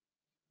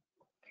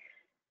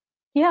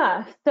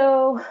 Yeah,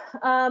 so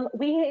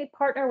we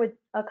partner with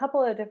a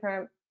couple of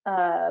different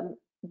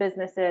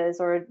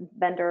businesses or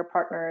vendor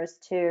partners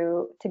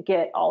to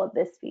get all of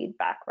this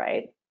feedback,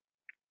 right?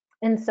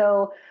 And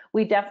so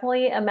we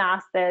definitely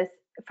amass this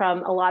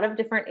from a lot of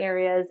different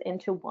areas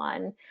into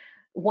one.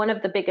 One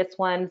of the biggest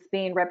ones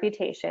being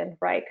reputation,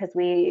 right? Because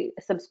we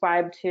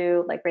subscribe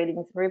to like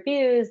ratings and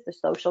reviews, the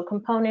social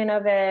component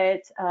of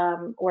it,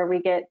 where we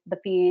get the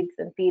feeds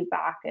and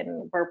feedback,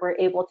 and where we're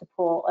able to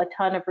pull a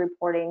ton of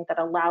reporting that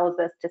allows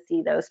us to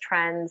see those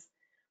trends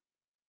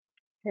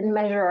and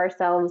measure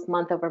ourselves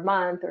month over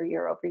month or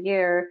year over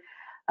year.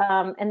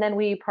 And then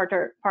we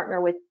partner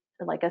with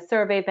like a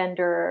survey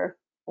vendor,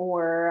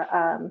 or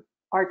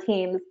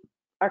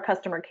our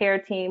customer care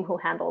team who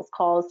handles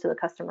calls to the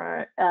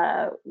customer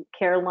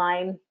care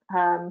line,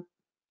 and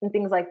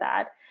things like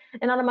that.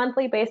 And on a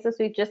monthly basis,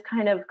 we just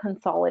kind of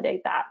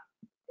consolidate that.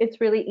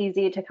 It's really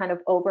easy to kind of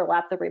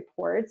overlap the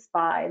reports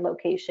by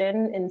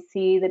location and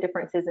see the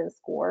differences in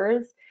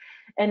scores.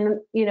 And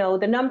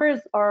the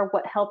numbers are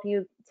what help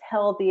you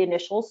tell the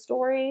initial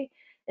story.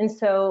 And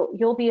so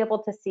you'll be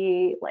able to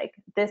see like,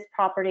 this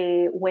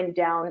property went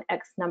down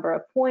X number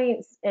of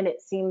points, and it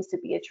seems to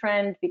be a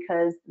trend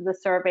because the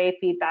survey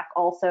feedback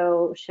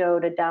also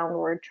showed a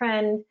downward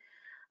trend.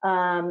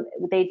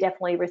 They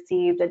definitely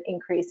received an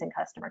increase in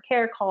customer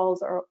care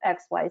calls or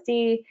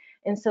XYZ.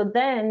 And so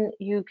then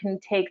you can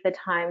take the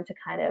time to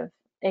kind of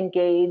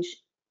engage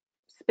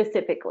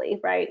specifically,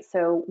 right?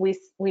 So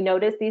we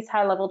notice these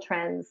high level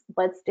trends.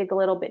 Let's dig a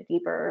little bit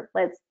deeper.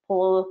 Let's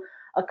pull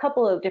a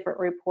couple of different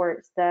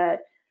reports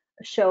that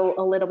show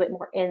a little bit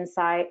more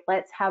insight.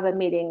 Let's have a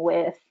meeting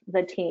with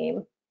the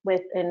team,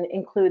 and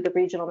include the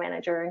regional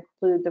manager,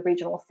 include the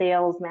regional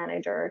sales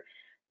manager,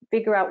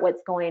 figure out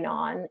what's going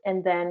on,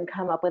 and then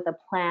come up with a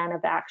plan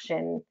of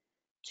action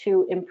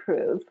to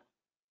improve.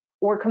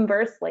 Or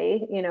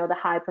conversely, the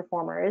high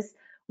performers,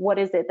 what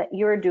is it that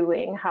you're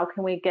doing? How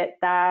can we get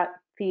that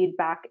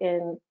feedback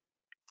in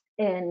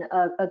in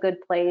a good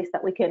place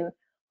that we can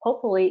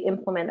hopefully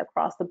implement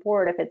across the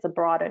board if it's a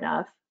broad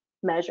enough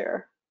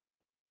measure.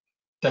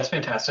 That's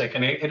fantastic.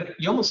 And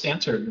you almost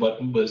answered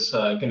what was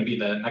going to be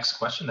the next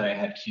question that I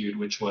had queued,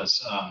 which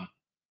was,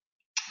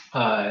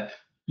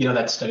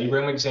 that study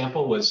room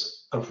example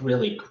was a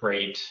really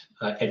great,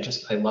 I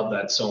love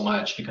that so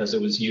much because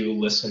it was you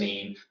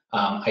listening,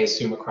 I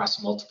assume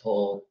across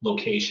multiple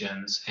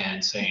locations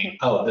and saying,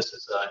 oh, this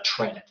is a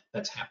trend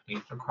that's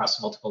happening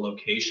across multiple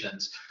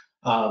locations.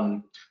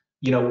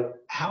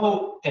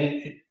 How,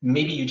 and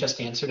maybe you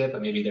just answered it,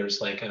 but maybe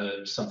there's like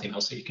something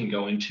else that you can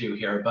go into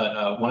here.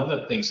 But one of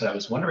the things that I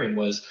was wondering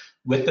was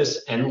with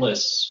this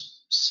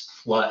endless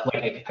flood,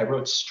 like I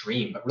wrote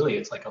stream, but really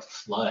it's like a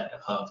flood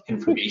of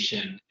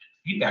information,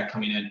 feedback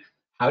coming in.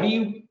 How do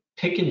you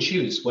pick and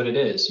choose what it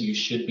is you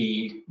should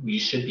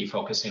be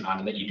focusing on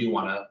and that you do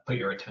want to put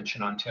your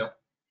attention on too?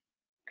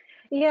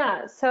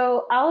 Yeah,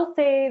 so I'll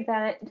say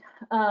that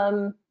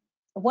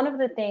one of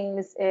the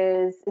things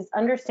is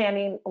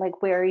understanding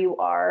like where you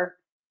are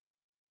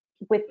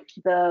with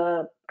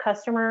the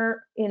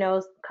customer,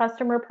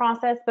 customer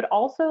process, but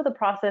also the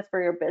process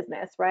for your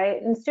business,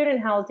 right? In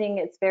student housing,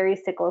 it's very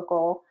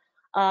cyclical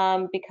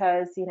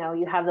because,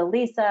 you have the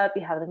lease up,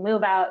 you have the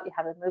move out, you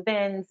have the move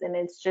ins, and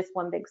it's just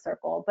one big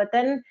circle. But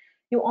then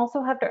you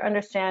also have to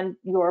understand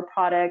your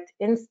product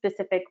in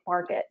specific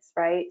markets,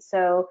 right?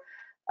 So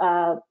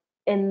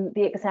in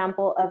the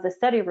example of the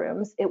study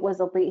rooms, it was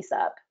a lease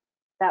up.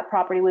 That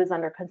property was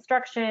under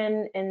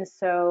construction, and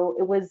so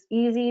it was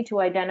easy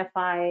to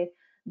identify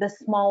the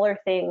smaller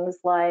things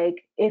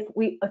like if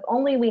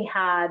only we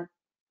had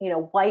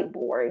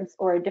whiteboards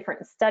or a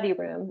different study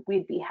room,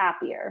 we'd be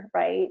happier,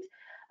 right?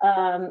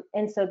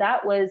 And so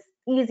that was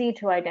easy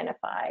to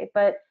identify,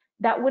 but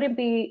that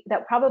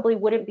probably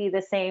wouldn't be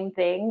the same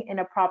thing in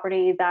a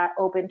property that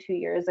opened 2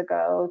 years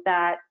ago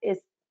that is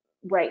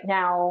right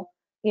now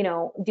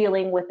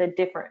dealing with a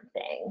different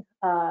thing.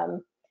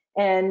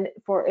 And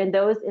in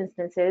those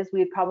instances,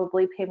 we'd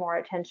probably pay more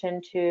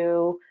attention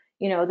to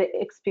the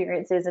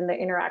experiences and the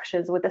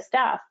interactions with the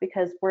staff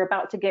because we're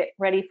about to get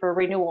ready for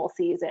renewal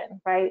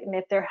season, right? And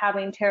if they're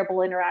having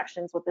terrible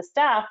interactions with the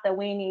staff, then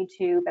we need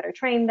to better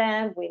train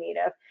them. We need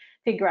to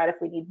figure out if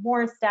we need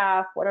more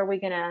staff. What are we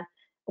gonna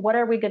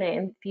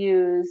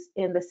infuse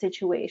in the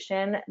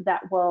situation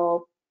that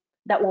will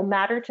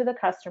matter to the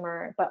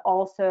customer, but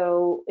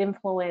also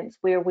influence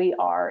where we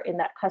are in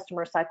that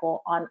customer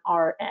cycle on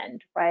our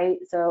end, right?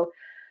 So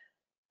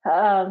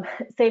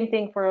same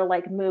thing for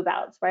like move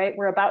outs, right?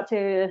 We're about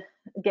to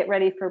get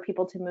ready for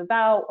people to move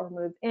out or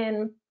move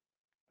in.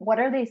 What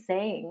are they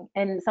saying?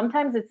 And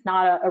sometimes it's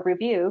not a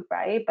review,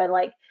 right? But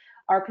like,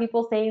 are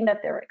people saying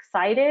that they're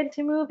excited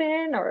to move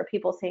in, or are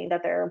people saying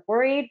that they're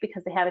worried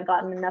because they haven't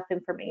gotten enough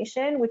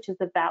information, which is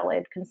a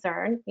valid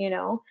concern,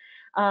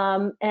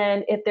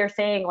 and if they're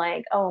saying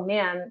like, oh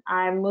man,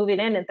 I'm moving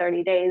in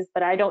 30 days,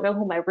 but I don't know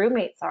who my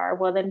roommates are,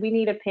 well, then we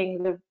need to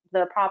ping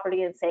the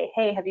property and say,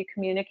 hey, have you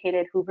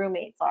communicated who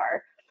roommates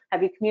are?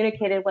 Have you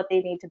communicated what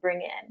they need to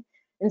bring in?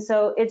 And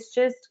so it's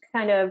just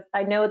kind of,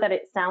 I know that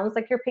it sounds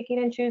like you're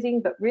picking and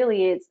choosing, but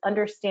really it's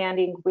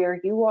understanding where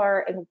you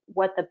are and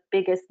what the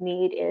biggest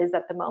need is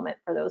at the moment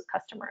for those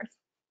customers.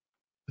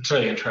 It's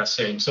really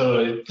interesting.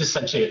 So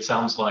essentially, it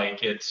sounds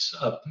like it's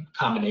a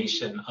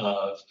combination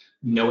of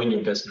knowing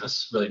your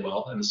business really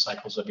well and the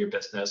cycles of your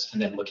business,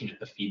 and then looking at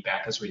the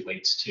feedback as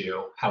relates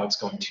to how it's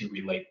going to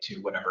relate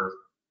to whatever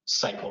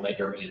cycle that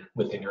you're in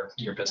within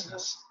your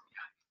business.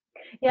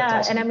 Yeah,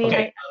 awesome. And I mean,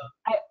 okay.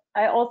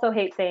 I also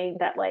hate saying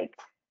that like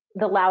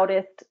the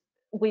loudest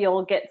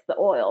wheel gets the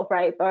oil,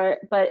 right? But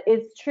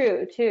it's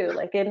true too.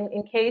 Like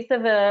in case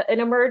of an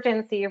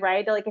emergency,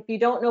 right? Like if you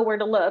don't know where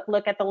to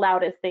look at the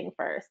loudest thing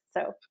first.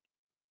 So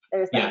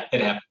there's that.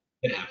 Yeah,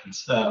 it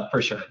happens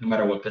for sure, no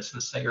matter what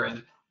business that you're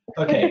in.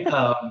 Okay.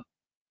 All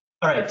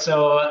right.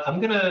 So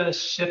I'm gonna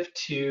shift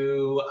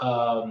to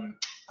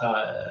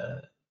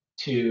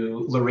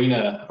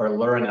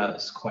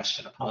Lorina's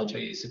question.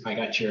 Apologies if I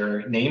got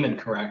your name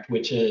incorrect,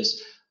 which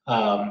is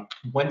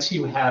once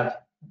you have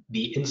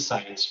the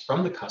insights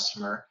from the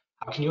customer,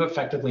 how can you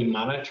effectively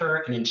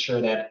monitor and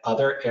ensure that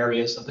other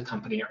areas of the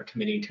company are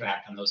committing to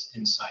act on those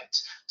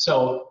insights?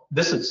 So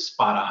this is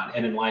spot on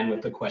and in line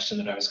with the question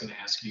that I was going to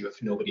ask you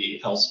if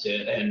nobody else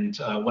did. And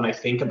when I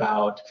think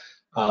about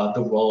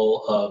the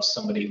role of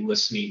somebody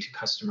listening to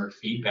customer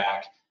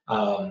feedback,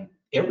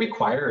 it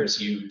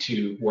requires you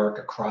to work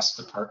across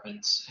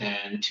departments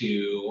and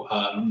to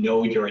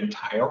know your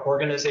entire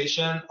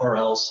organization, or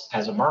else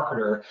as a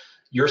marketer,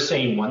 you're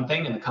saying one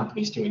thing and the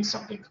company's doing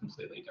something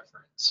completely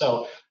different.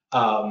 So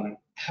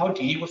how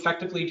do you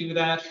effectively do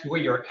that? Who are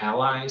your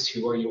allies?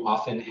 Who are you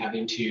often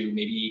having to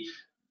maybe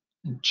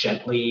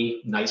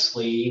gently,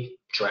 nicely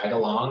drag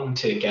along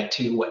to get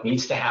to what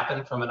needs to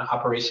happen from an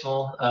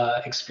operational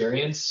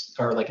experience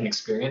or like an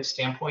experience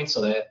standpoint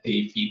so that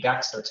the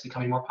feedback starts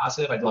becoming more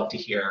positive? I'd love to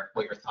hear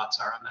what your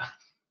thoughts are on that.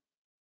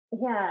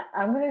 Yeah,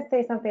 I'm going to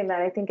say something that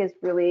I think is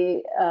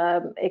really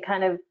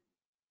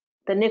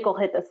the nickel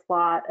hit the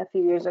slot a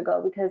few years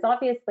ago, because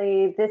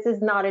obviously this is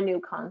not a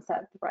new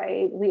concept,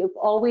 right? We've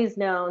always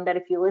known that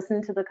if you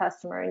listen to the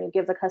customer and you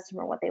give the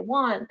customer what they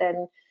want,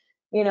 then,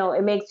 you know,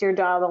 it makes your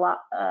job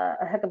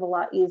a heck of a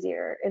lot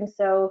easier. And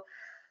so,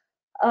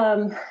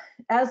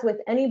 as with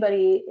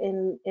anybody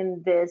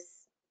in this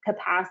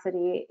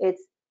capacity,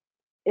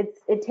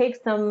 it takes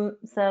some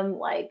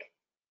like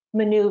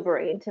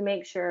maneuvering to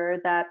make sure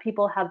that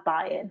people have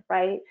buy-in,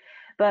 right?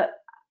 But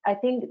I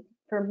think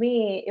for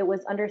me, it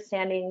was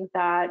understanding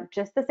that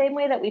just the same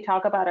way that we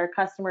talk about our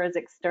customers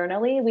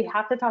externally, we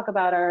have to talk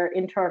about our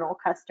internal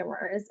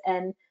customers.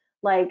 And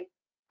like,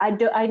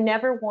 I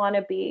never want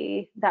to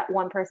be that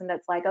one person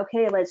that's like,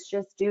 okay, let's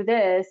just do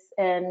this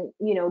and,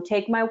 you know,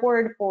 take my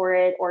word for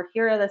it, or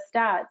here are the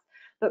stats,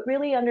 but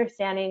really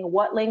understanding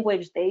what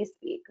language they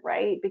speak,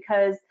 right?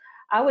 Because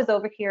I was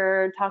over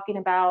here talking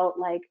about,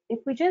 like, if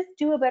we just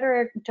do a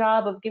better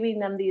job of giving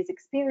them these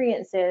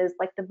experiences,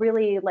 like the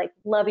really like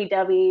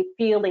lovey-dovey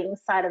feeling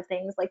side of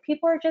things, like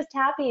people are just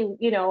happy,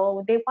 you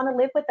know, they want to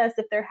live with us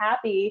if they're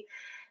happy.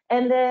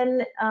 And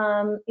then,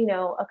 you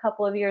know, a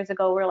couple of years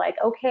ago, we're like,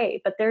 okay,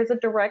 but there's a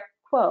direct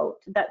quote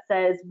that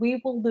says we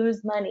will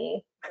lose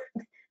money,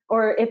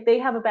 or if they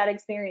have a bad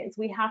experience,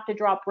 we have to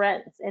drop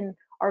rents. And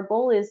our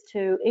goal is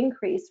to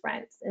increase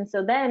rents. And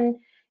so then,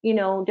 you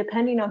know,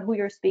 depending on who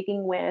you're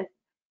speaking with,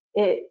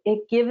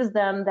 it gives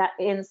them that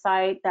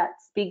insight that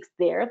speaks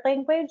their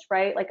language,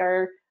 right? Like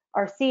our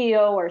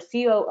CEO or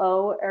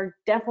COO are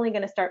definitely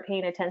going to start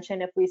paying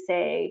attention if we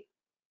say,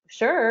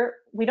 sure,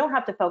 we don't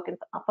have to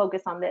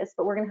focus on this,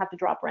 but we're going to have to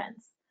drop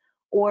rents.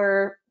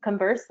 Or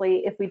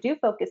conversely, if we do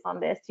focus on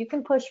this, you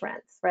can push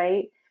rents,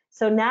 right?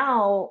 So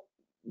now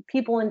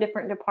people in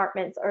different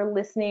departments are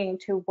listening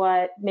to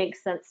what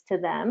makes sense to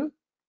them.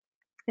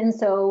 And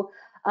so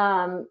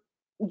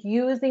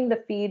using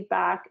the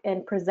feedback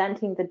and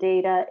presenting the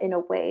data in a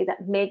way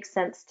that makes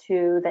sense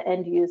to the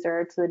end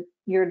user, to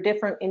your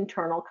different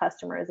internal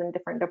customers in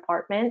different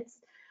departments,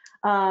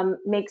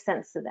 makes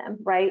sense to them,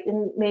 right?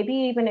 And maybe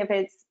even if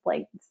it's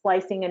like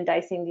slicing and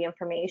dicing the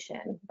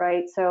information,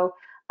 right? So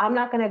I'm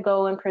not going to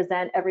go and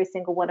present every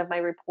single one of my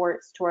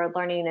reports to our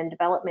learning and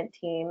development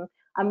team.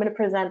 I'm going to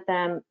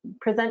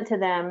present to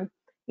them,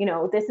 you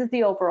know, this is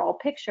the overall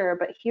picture,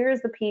 but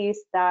here's the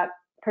piece that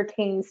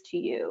pertains to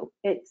you.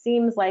 It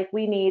seems like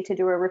we need to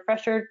do a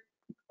refresher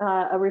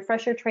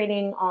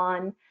training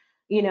on,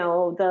 you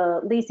know, the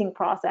leasing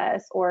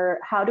process, or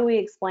how do we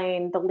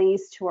explain the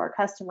lease to our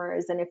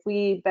customers? And if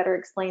we better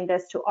explain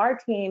this to our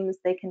teams,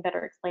 they can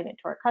better explain it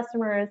to our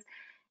customers.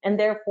 And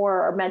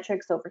therefore our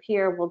metrics over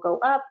here will go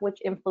up, which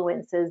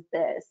influences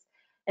this.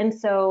 And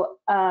so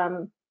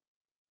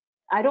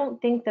I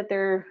don't think that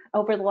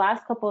over the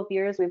last couple of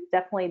years, we've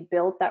definitely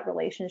built that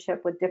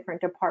relationship with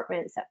different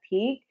departments at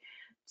Peak,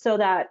 so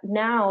that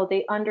now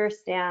they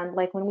understand,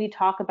 like when we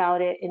talk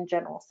about it in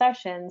general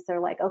sessions, they're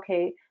like,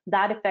 okay,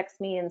 that affects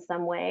me in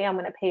some way, I'm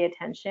going to pay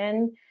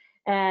attention.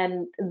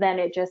 And then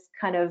it just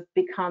kind of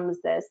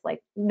becomes this like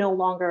no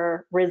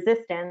longer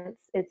resistance,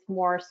 it's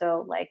more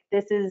so like,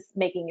 this is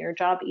making your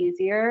job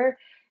easier,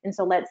 and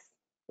so let's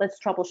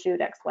troubleshoot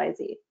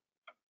XYZ.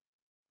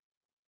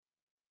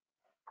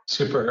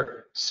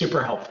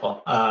 Super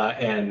helpful,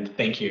 and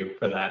thank you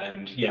for that.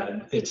 And yeah,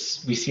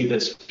 we see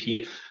this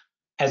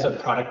as a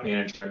product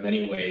manager in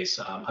many ways.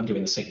 I'm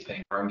doing the same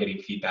thing, where I'm getting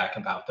feedback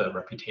about the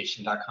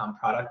Reputation.com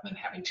product and then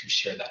having to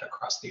share that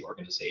across the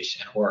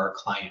organization, or our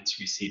clients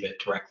receive it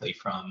directly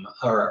from,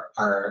 or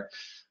our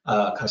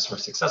customer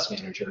success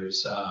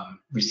managers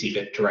receive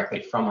it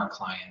directly from our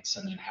clients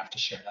and then have to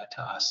share that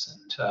to us,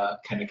 and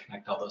kind of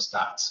connect all those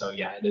dots. So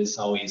yeah, it is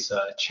always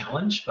a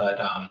challenge, but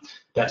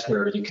that's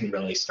where you can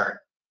really start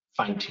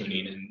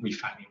fine-tuning and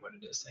refining what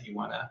it is that you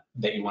want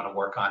to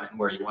work on and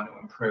where you want to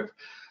improve.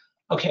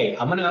 Okay,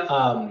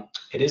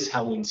 it is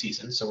Halloween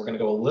season, so we're gonna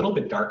go a little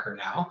bit darker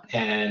now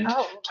and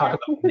talk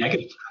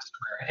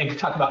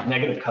about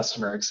negative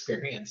customer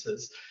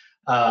experiences.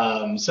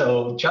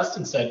 So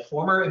Justin said,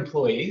 former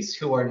employees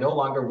who are no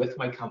longer with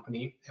my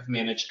company have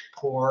managed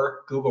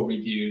poor Google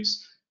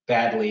reviews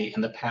badly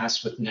in the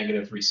past with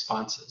negative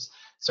responses.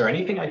 Is there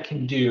anything I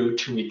can do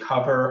to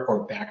recover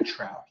or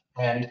backtrack?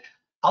 And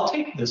I'll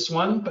take this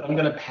one, but I'm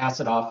going to pass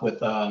it off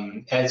with,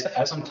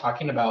 as I'm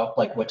talking about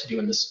like what to do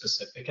in this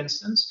specific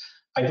instance,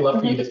 I'd love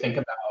for you to think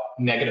about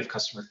negative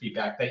customer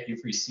feedback that you've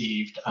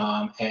received,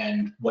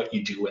 and what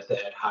you do with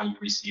it, how you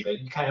receive it.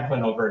 You kind of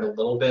went over it a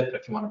little bit,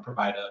 but if you want to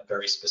provide a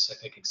very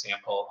specific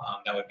example,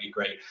 that would be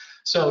great.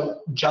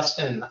 So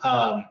Justin,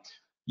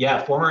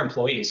 yeah, former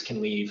employees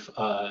can leave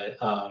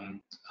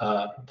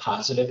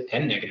positive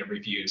and negative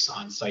reviews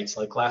on sites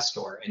like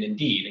Glassdoor and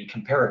Indeed and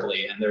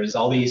Comparably, and there's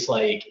all these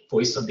like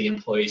voice of the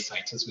employee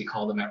sites, as we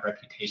call them at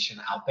Reputation,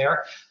 out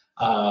there.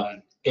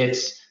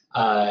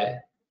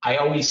 I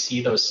always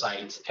see those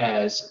sites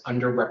as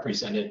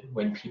underrepresented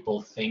when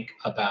people think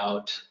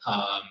about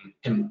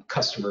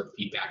customer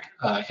feedback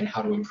and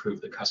how to improve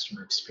the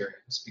customer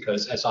experience,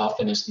 because as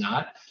often as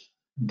not,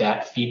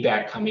 that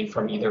feedback coming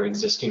from either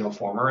existing or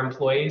former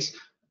employees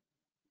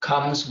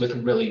comes with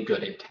really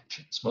good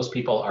intentions. Most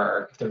people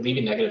are, if they're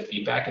leaving negative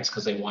feedback, it's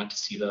because they want to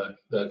see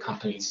the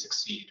company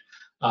succeed.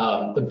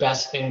 The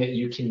best thing that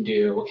you can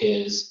do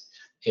is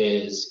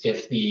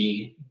if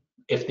the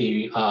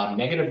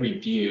negative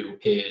review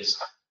is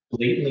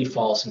blatantly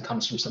false and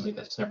comes from somebody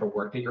that's never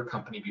worked at your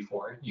company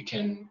before, you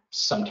can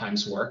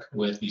sometimes work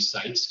with these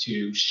sites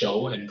to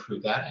show and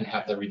prove that and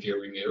have the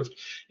review removed.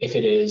 If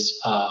it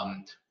is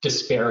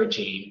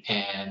disparaging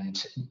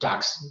and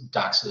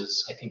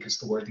doxes, I think is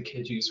the word the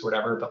kids use,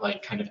 whatever, but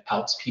like kind of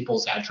outs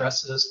people's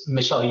addresses.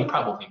 Michelle, you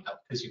probably know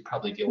because you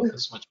probably deal with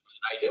this much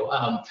more than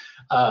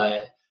I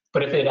do.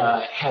 But if it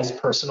has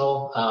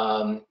personal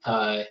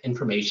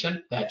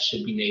information that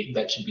should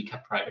be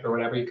kept private or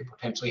whatever, you could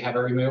potentially have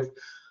it removed.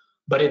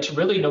 But it's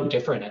really no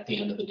different at the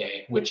end of the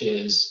day, which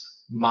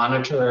is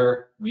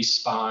monitor,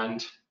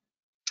 respond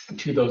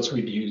to those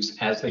reviews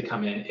as they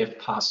come in if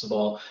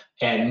possible,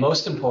 and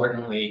most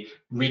importantly,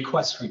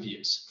 request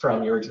reviews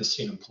from your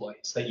existing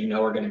employees that you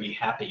know are going to be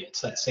happy.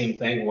 It's that same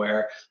thing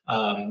where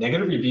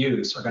negative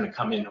reviews are going to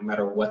come in no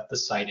matter what the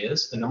site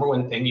is. The number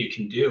one thing you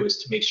can do is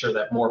to make sure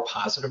that more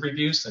positive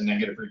reviews than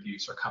negative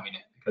reviews are coming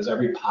in, because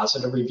every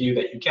positive review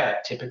that you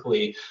get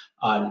typically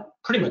on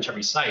pretty much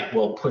every site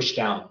will push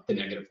down the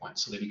negative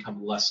ones, so they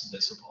become less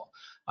visible.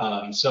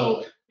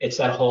 So it's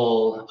that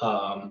whole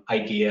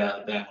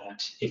idea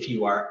that if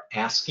you are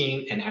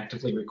asking and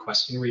actively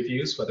requesting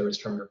reviews, whether it's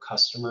from your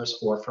customers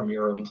or from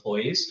your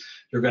employees,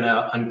 you're going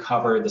to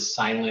uncover the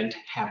silent,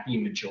 happy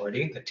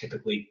majority that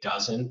typically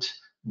doesn't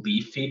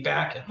leave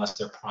feedback unless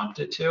they're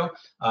prompted to.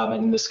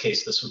 And in this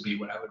case, this would be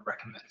what I would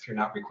recommend. If you're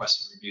not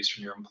requesting reviews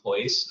from your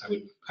employees,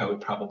 I would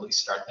probably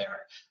start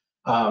there.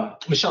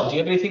 Michelle, do you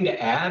have anything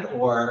to add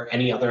or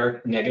any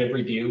other negative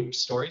review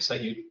stories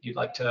that you'd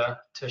like to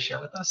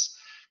share with us?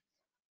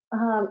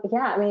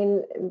 Yeah, I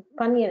mean,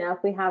 funny enough,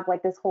 we have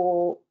like this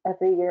whole,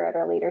 every year at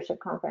our leadership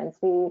conference,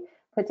 we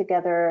put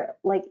together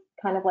like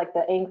kind of like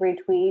the angry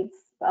tweets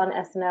on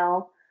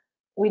SNL.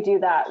 We do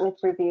that with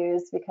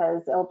reviews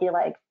because it'll be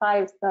like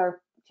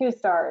 5-star, 2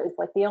 stars.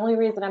 Like the only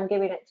reason I'm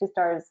giving it 2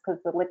 stars is because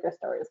the liquor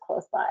store is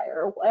close by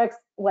or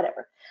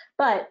whatever.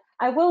 But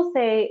I will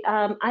say,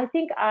 I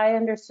think I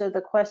understood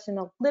the question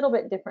a little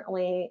bit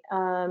differently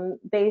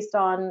based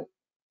on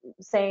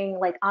saying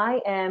like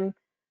I am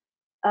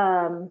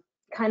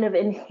kind of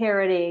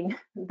inheriting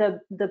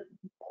the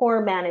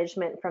poor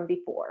management from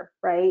before,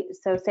 right?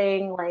 So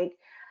saying like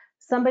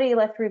somebody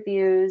left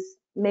reviews,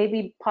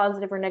 maybe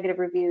positive or negative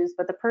reviews,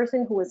 but the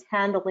person who was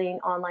handling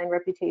online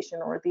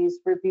reputation or these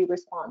review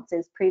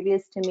responses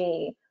previous to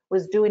me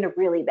was doing a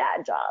really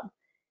bad job.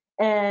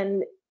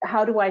 And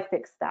how do I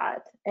fix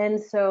that? And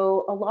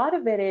so a lot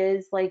of it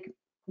is like,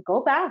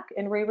 go back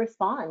and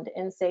re-respond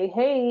and say,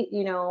 hey,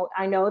 you know,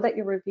 I know that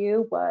your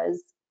review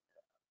was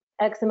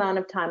X amount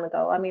of time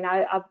ago. I mean,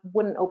 I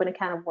wouldn't open a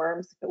can of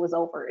worms if it was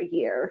over a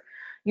year.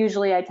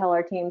 Usually I tell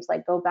our teams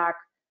like go back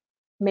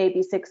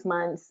maybe 6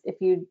 months if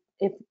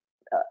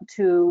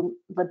to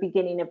the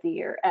beginning of the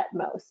year at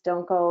most.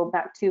 Don't go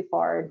back too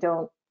far.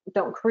 Don't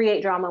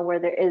create drama where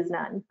there is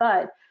none.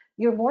 But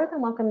you're more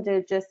than welcome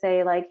to just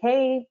say like,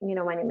 hey, you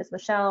know, my name is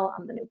Michelle.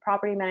 I'm the new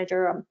property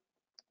manager. I'm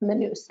the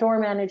new store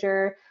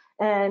manager.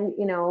 And,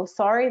 you know,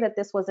 sorry that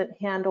this wasn't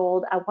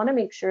handled. I want to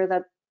make sure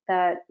that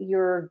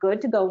you're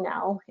good to go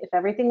now. If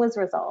everything was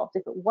resolved,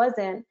 if it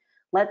wasn't,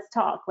 let's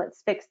talk,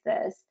 let's fix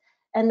this,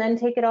 and then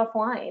take it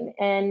offline.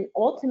 And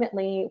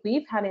ultimately,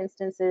 we've had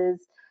instances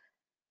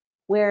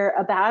where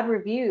a bad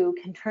review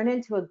can turn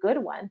into a good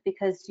one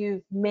because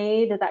you've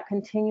made that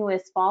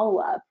continuous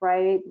follow-up,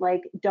 right?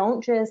 Like,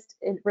 don't just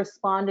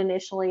respond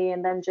initially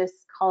and then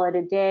just call it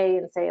a day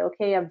and say,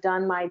 okay, I've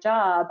done my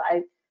job.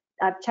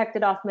 I've checked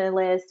it off my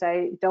list.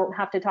 I don't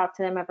have to talk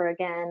to them ever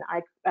again.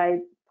 I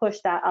push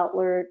that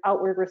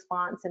outward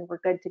response and we're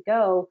good to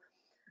go.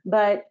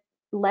 But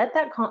let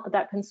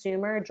that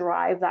consumer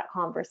drive that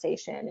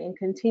conversation and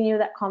continue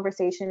that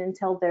conversation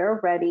until they're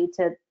ready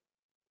to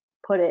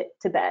put it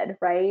to bed,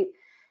 right?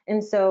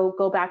 And so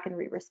go back and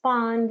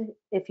re-respond.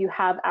 If you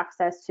have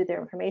access to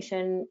their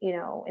information, you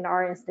know, in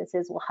our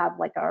instances, we'll have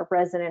like our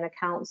resident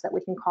accounts that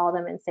we can call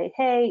them and say,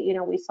 hey, you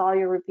know, we saw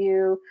your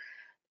review.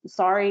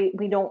 Sorry,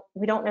 we don't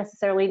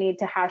necessarily need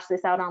to hash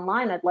this out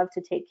online. I'd love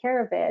to take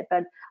care of it,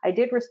 but I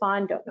did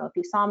respond. Don't know if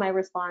you saw my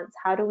response.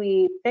 How do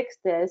we fix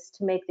this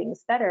to make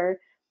things better?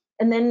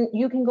 And then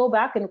you can go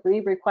back and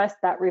re-request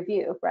that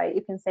review, right?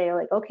 You can say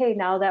like, okay,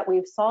 now that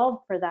we've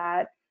solved for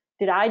that,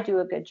 did I do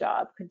a good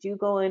job? Could you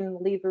go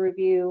and leave a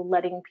review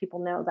letting people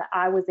know that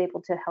I was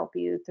able to help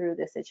you through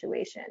this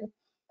situation?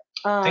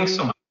 Thanks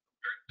so much.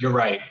 You're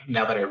right.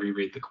 Now that I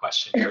reread the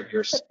question,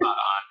 you're spot on.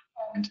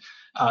 And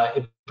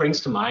it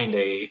brings to mind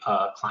a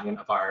client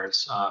of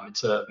ours.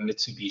 It's a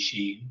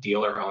Mitsubishi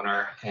dealer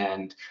owner,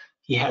 and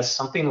he has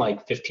something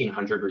like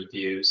 1,500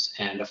 reviews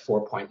and a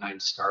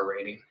 4.9 star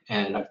rating.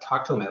 And I've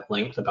talked to him at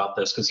length about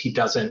this because he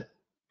doesn't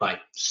like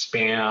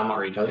spam,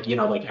 or he does, you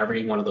know, like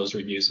every one of those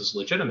reviews is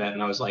legitimate.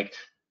 And I was like,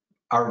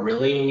 are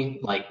really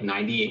like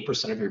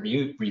 98% of your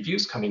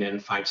reviews coming in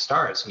 5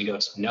 stars? And he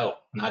goes, no,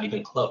 not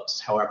even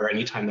close. However,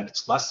 anytime that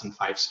it's less than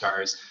 5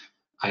 stars,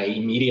 I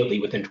immediately,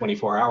 within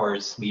 24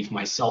 hours, leave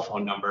my cell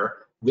phone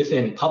number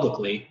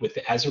publicly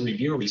as a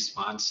review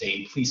response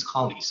saying, please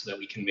call me so that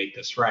we can make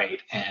this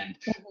right. And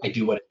I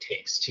do what it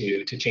takes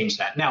to change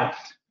that. Now,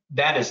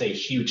 that is a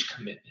huge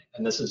commitment.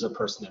 And this is a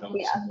person that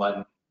owns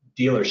one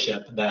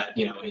dealership that,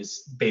 you know,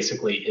 is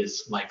basically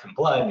his life and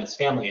blood and his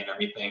family and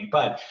everything.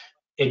 But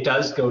it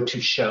does go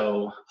to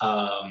show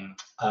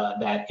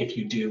that if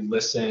you do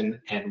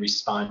listen and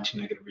respond to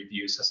negative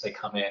reviews as they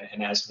come in,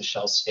 and as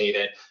Michele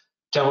stated,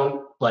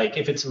 don't, like,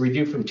 if it's a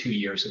review from 2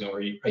 years ago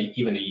or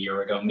even a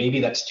year ago,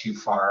 maybe that's too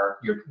far.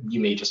 You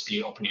may just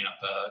be opening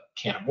up a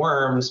can of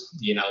worms,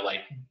 you know, like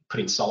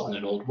putting salt in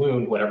an old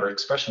wound, whatever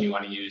expression you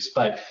want to use.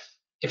 But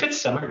if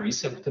it's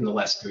semi-recent within the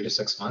last 3 to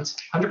 6 months,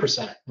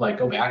 100%, like,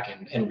 go back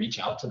and reach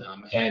out to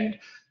them. And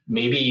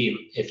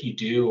maybe if you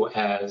do,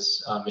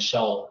 as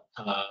Michele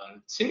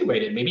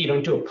insinuated, maybe you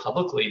don't do it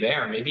publicly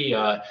there. Maybe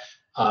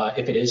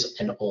if it is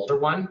an older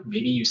one,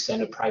 maybe you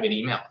send a private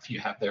email if you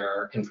have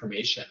their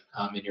information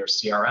in your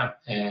CRM,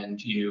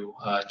 and you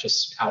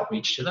just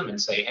outreach to them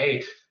and say, hey,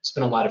 there's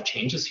been a lot of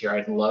changes here.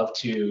 I'd love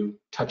to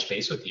touch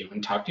base with you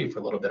and talk to you for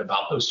a little bit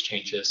about those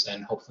changes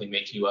and hopefully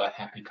make you a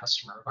happy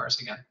customer of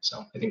ours again.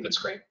 So I think that's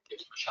great.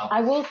 Thanks, Michele.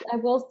 I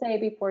will say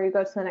before you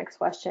go to the next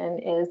question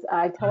is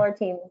I tell our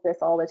teams this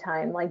all the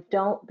time, like,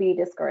 don't be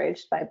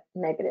discouraged by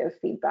negative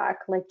feedback.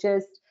 Like,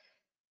 just,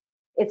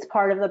 it's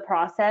part of the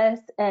process.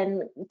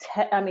 And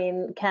I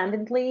mean,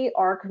 candidly,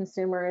 our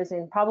consumers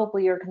and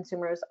probably your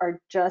consumers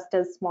are just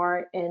as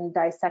smart in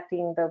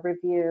dissecting the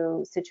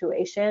review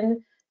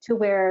situation to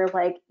where,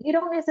 like, you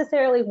don't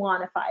necessarily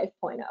want a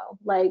 5.0.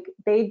 Like,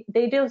 they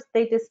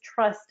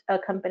distrust a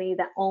company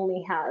that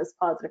only has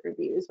positive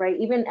reviews, right?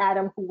 Even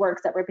Adam, who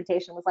works at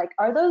Reputation, was like,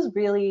 are those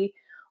really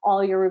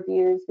all your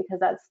reviews?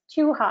 Because that's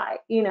too high,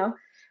 you know?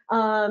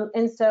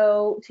 And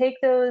so take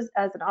those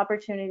as an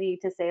opportunity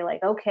to say,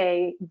 like,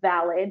 okay,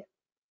 valid,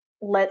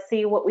 let's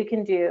see what we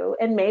can do.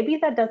 And maybe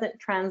that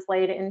doesn't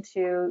translate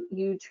into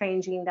you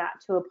changing that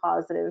to a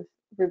positive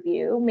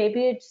review.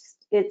 Maybe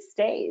it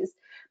stays,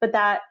 but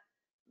that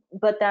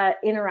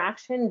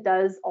interaction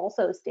does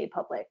also stay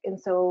public. And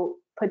so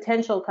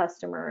potential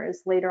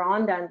customers later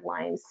on down the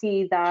line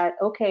see that,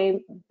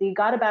 okay, you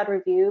got a bad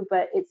review,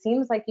 but it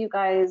seems like you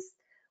guys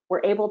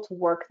were able to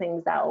work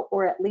things out,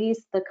 or at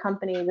least the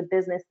company, the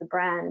business, the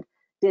brand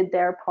did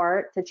their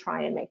part to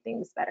try and make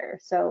things better.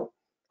 So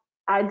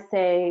I'd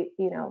say,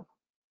 you know,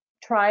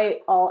 try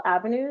all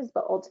avenues,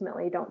 but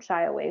ultimately don't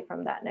shy away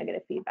from that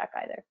negative feedback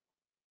either.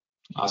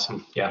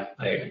 Awesome. Yeah,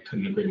 I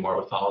couldn't agree more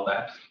with all of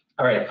that.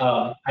 All right,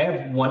 I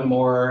have one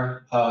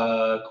more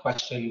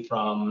question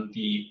from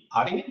the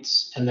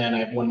audience, and then I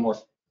have one more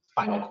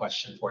final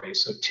question for you.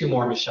 So 2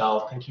 more,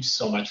 Michele. Thank you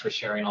so much for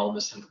sharing all of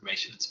this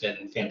information. It's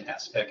been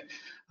fantastic.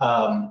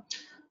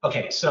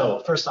 Okay,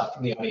 so first off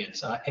from the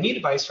audience, any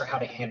advice for how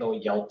to handle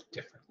Yelp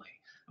differently?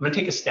 I'm gonna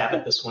take a stab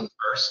at this one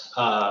first.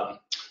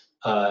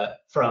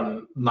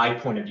 From my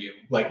point of view,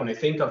 like, when I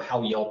think of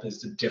how Yelp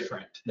is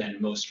different than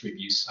most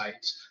review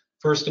sites,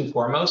 first and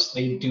foremost,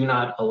 they do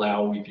not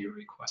allow review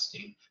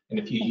requesting. And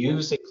if you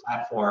use a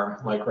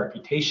platform like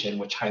Reputation,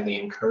 which highly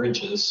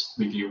encourages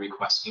review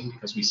requesting,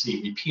 because we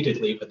see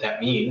repeatedly what that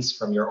means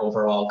from your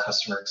overall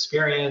customer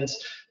experience,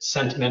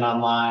 sentiment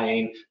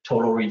online,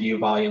 total review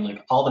volume,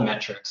 like all the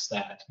metrics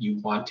that you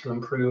want to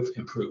improve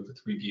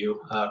with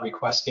review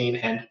requesting.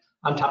 And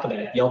on top of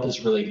that, Yelp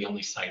is really the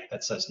only site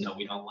that says, no,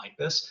 we don't like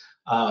this.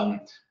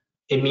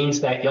 It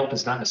means that Yelp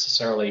is not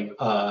necessarily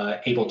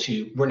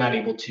we're not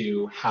able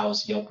to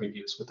house Yelp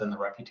reviews within the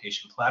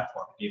Reputation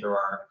platform. Neither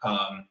are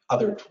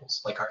other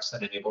tools like ours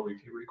that enable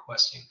review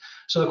requesting.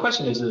 So the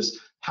question is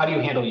how do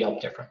you handle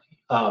Yelp differently?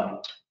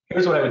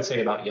 Here's what I would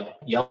say about Yelp.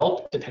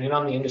 Yelp, depending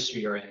on the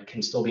industry you're in,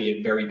 can still be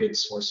a very good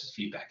source of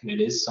feedback. And it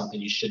is something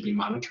you should be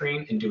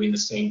monitoring and doing the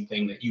same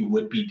thing that you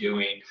would be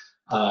doing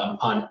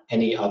on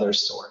any other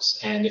source.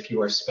 And if you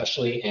are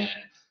especially in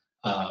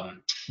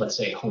let's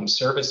say home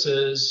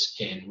services,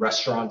 in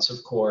restaurants,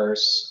 of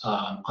course,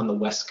 on the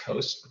West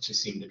Coast, which they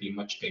seem to be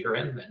much bigger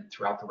in than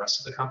throughout the rest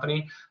of the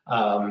company,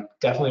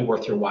 definitely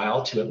worth your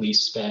while to at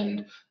least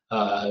spend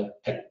an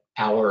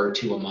hour or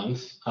 2 a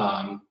month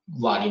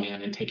logging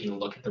in and taking a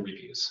look at the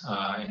reviews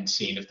and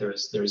seeing if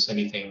there's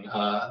anything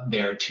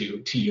there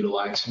to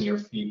utilize in your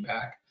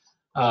feedback.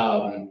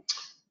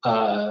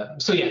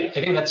 So yeah, I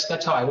think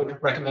that's how I would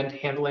recommend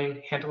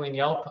handling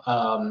Yelp.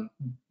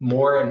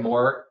 More and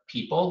more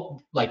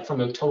people, like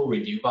from a total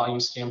review volume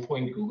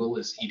standpoint, Google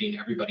is eating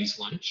everybody's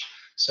lunch.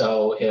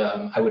 So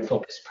I would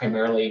focus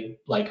primarily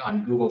like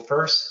on Google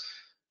first.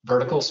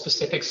 Vertical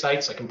specific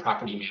sites like in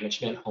property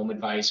management, Home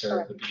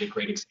Advisor would be a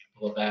great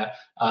example of that.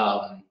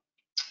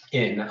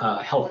 In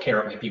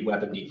healthcare, it might be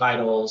WebMD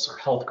Vitals or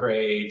Health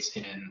Grades.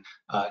 In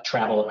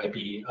travel, it might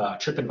be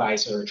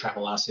TripAdvisor,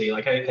 Travelocity.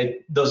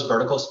 Like those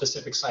vertical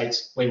specific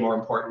sites, way more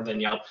important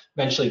than Yelp.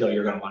 Eventually, though,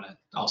 you're going to want to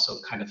also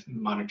kind of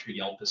monitor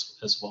Yelp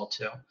as well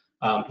too.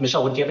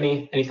 Michele, would you have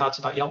any thoughts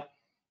about Yelp?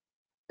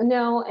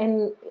 No,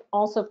 and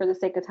also for the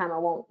sake of time, I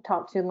won't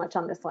talk too much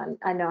on this one.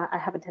 I know I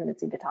have a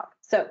tendency to talk.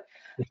 So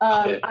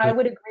I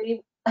would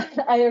agree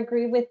I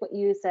agree with what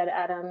you said,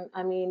 Adam.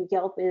 I mean,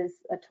 Yelp is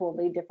a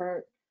totally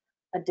different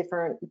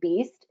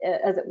beast,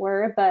 as it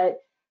were.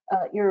 But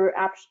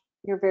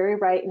you're very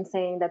right in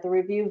saying that the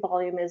review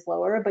volume is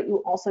lower, but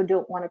you also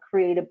don't want to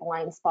create a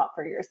blind spot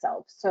for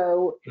yourself.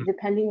 So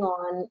depending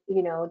on,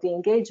 you know, the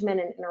engagement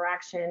and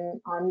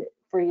interaction on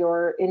for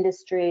your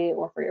industry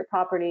or for your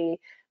property,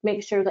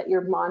 make sure that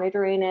you're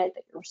monitoring it,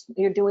 that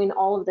you're doing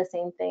all of the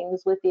same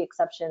things with the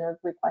exception of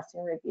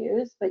requesting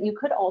reviews. But you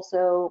could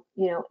also,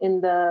 you know,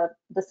 in the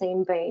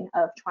same vein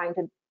of trying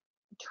to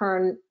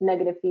turn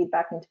negative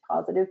feedback into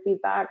positive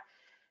feedback,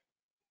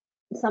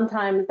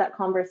 sometimes that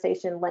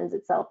conversation lends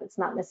itself. It's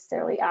not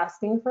necessarily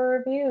asking for a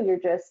review. You're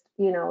just,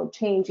 you know,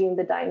 changing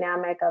the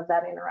dynamic of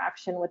that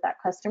interaction with that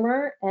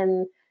customer,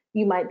 and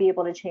you might be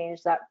able to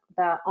change that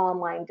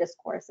online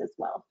discourse as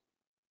well.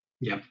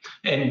 Yeah,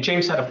 and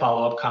James had a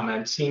follow-up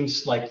comment.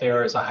 Seems like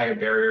there is a higher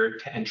barrier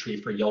to entry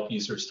for Yelp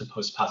users to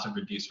post positive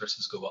reviews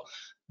versus Google.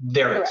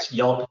 There is.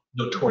 Yelp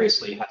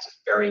notoriously has a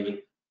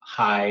very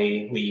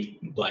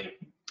highly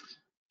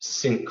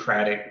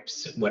syncretic,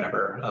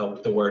 whatever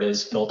the word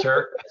is,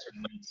 filter as it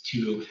relates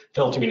to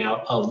filtering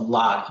out a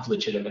lot of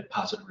legitimate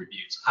positive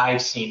reviews.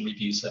 I've seen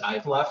reviews that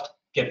I've left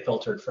get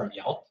filtered from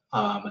Yelp,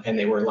 and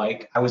they were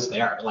like, I was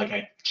there, like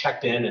I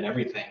checked in and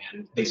everything,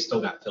 and they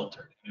still got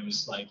filtered. It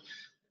was like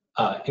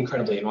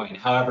incredibly annoying.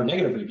 However,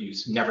 negative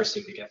reviews never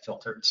seem to get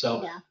filtered.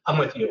 So yeah. I'm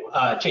with you.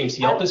 James,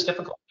 Yelp is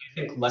difficult.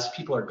 I think less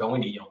people are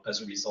going to Yelp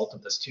as a result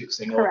of this too, because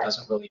they know Correct. It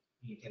doesn't really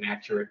paint an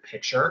accurate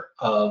picture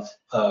of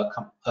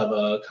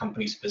a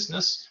company's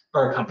business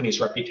or a company's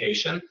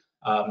reputation.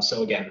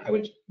 So again, I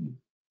would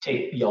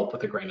take Yelp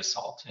with a grain of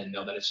salt and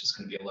know that it's just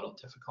going to be a little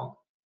difficult.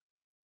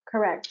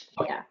 Correct.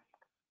 Okay. Yeah.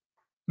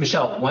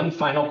 Michelle, one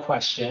final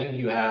question.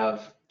 You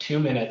have 2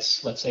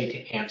 minutes, let's say,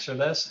 to answer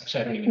this.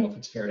 Actually, I don't even know if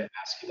it's fair to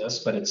ask you this,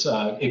 but it's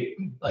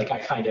like I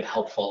find it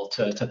helpful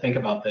to think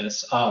about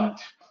this.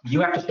 You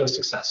have to show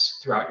success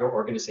throughout your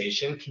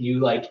organization. Can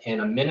you, like, in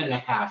a minute and a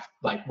half,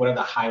 like, what are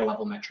the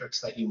high-level metrics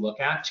that you look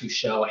at to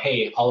show,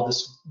 hey, all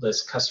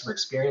this customer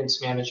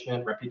experience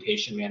management,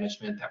 reputation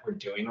management that we're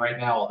doing right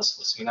now, all this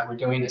listening that we're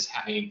doing is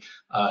having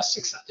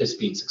success, is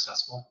being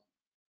successful?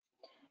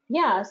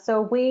 Yeah.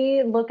 So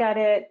we look at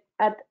it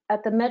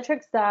at the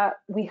metrics that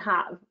we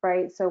have,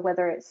 right? So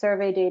whether it's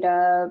survey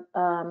data,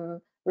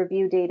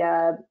 review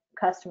data,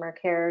 customer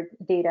care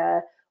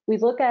data, we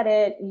look at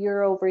it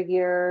year over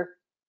year,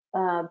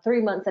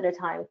 3 months at a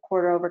time,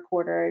 quarter over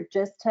quarter,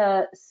 just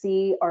to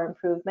see our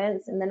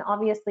improvements. And then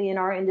obviously in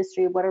our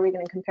industry, what are we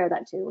going to compare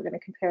that to? We're going to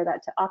compare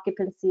that to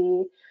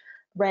occupancy,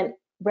 rent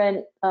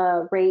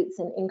rates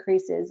and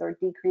increases or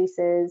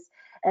decreases.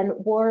 And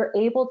we're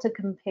able to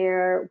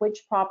compare which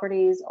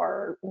properties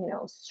are, you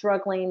know,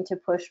 struggling to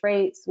push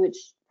rates, which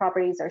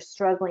properties are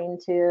struggling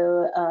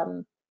to,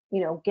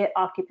 you know, get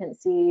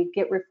occupancy,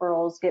 get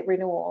referrals, get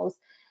renewals.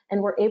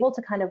 And we're able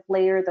to kind of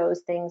layer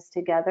those things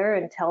together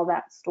and tell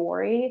that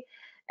story.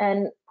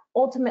 And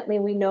ultimately,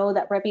 we know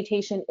that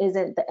reputation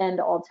isn't the end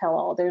all tell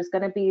all. There's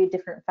going to be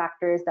different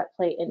factors that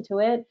play into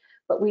it,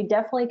 but we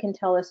definitely can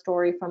tell a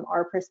story from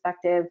our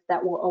perspective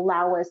that will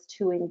allow us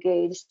to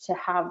engage, to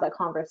have the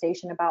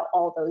conversation about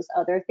all those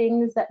other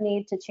things that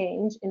need to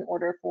change in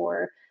order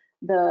for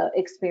the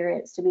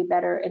experience to be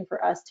better and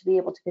for us to be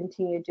able to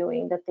continue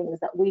doing the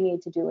things that we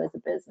need to do as a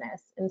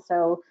business. And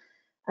so,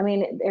 I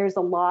mean, there's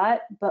a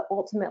lot, but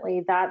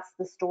ultimately that's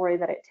the story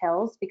that it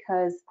tells,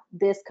 because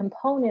this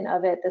component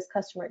of it, this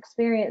customer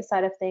experience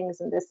side of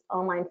things and this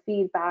online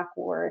feedback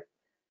or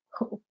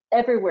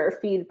everywhere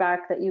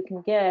feedback that you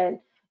can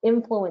get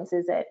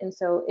influences it. And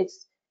so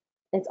it's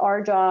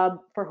our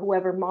job for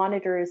whoever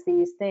monitors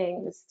these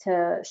things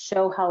to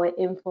show how it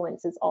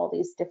influences all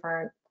these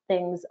different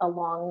things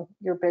along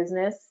your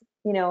business,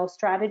 you know,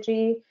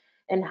 strategy,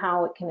 and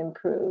how it can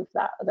improve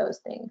those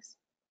things.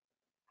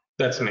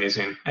 That's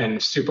amazing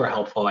and super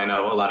helpful. I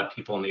know a lot of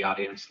people in the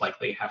audience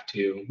likely have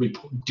to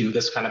do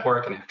this kind of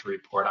work and have to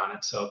report on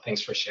it. So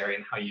thanks for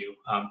sharing how you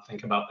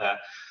think about that.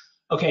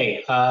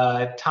 Okay,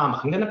 Tom,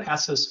 I'm going to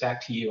pass this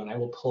back to you, and I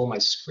will pull my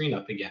screen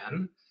up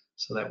again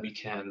so that we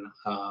can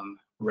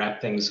wrap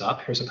things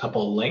up. Here's a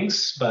couple of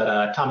links,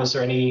 but Tom, is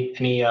there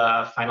anything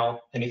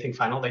final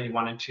that you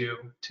wanted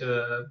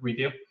to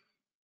review?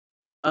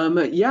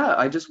 Yeah,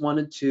 I just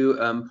wanted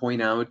to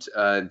point out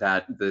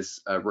that this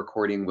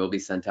recording will be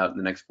sent out in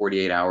the next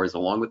 48 hours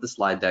along with the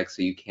slide deck,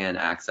 so you can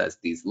access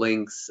these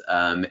links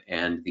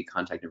and the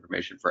contact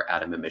information for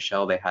Adam and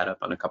Michelle they had up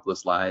on a couple of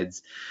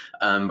slides.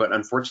 But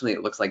unfortunately,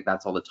 it looks like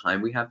that's all the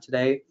time we have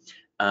today.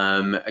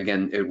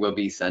 Again, it will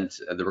be sent,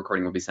 the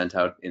recording will be sent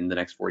out in the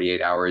next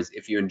 48 hours.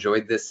 If you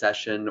enjoyed this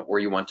session or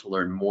you want to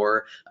learn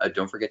more,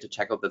 don't forget to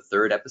check out the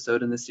third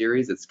episode in the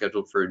series. It's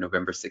scheduled for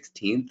November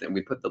 16th, and we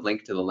put the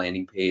link to the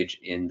landing page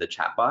in the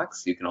chat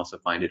box. You can also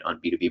find it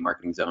on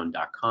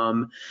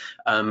b2bmarketingzone.com.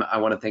 I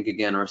want to thank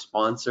again our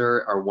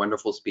sponsor, our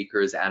wonderful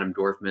speakers, Adam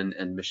Dorfman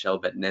and Michele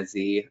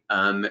Bettinazzi.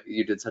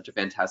 You did such a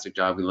fantastic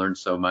job. We learned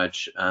so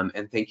much.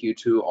 And thank you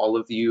to all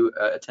of you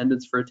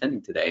attendants for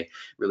attending today.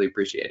 Really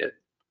appreciate it.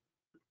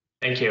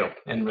 Thank you,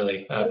 and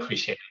really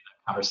appreciate it.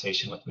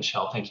 conversation with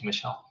Michele. Thank you,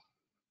 Michele.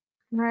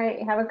 All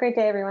right. Have a great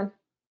day, everyone.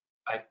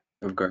 Bye.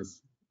 Of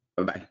course.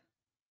 Bye-bye.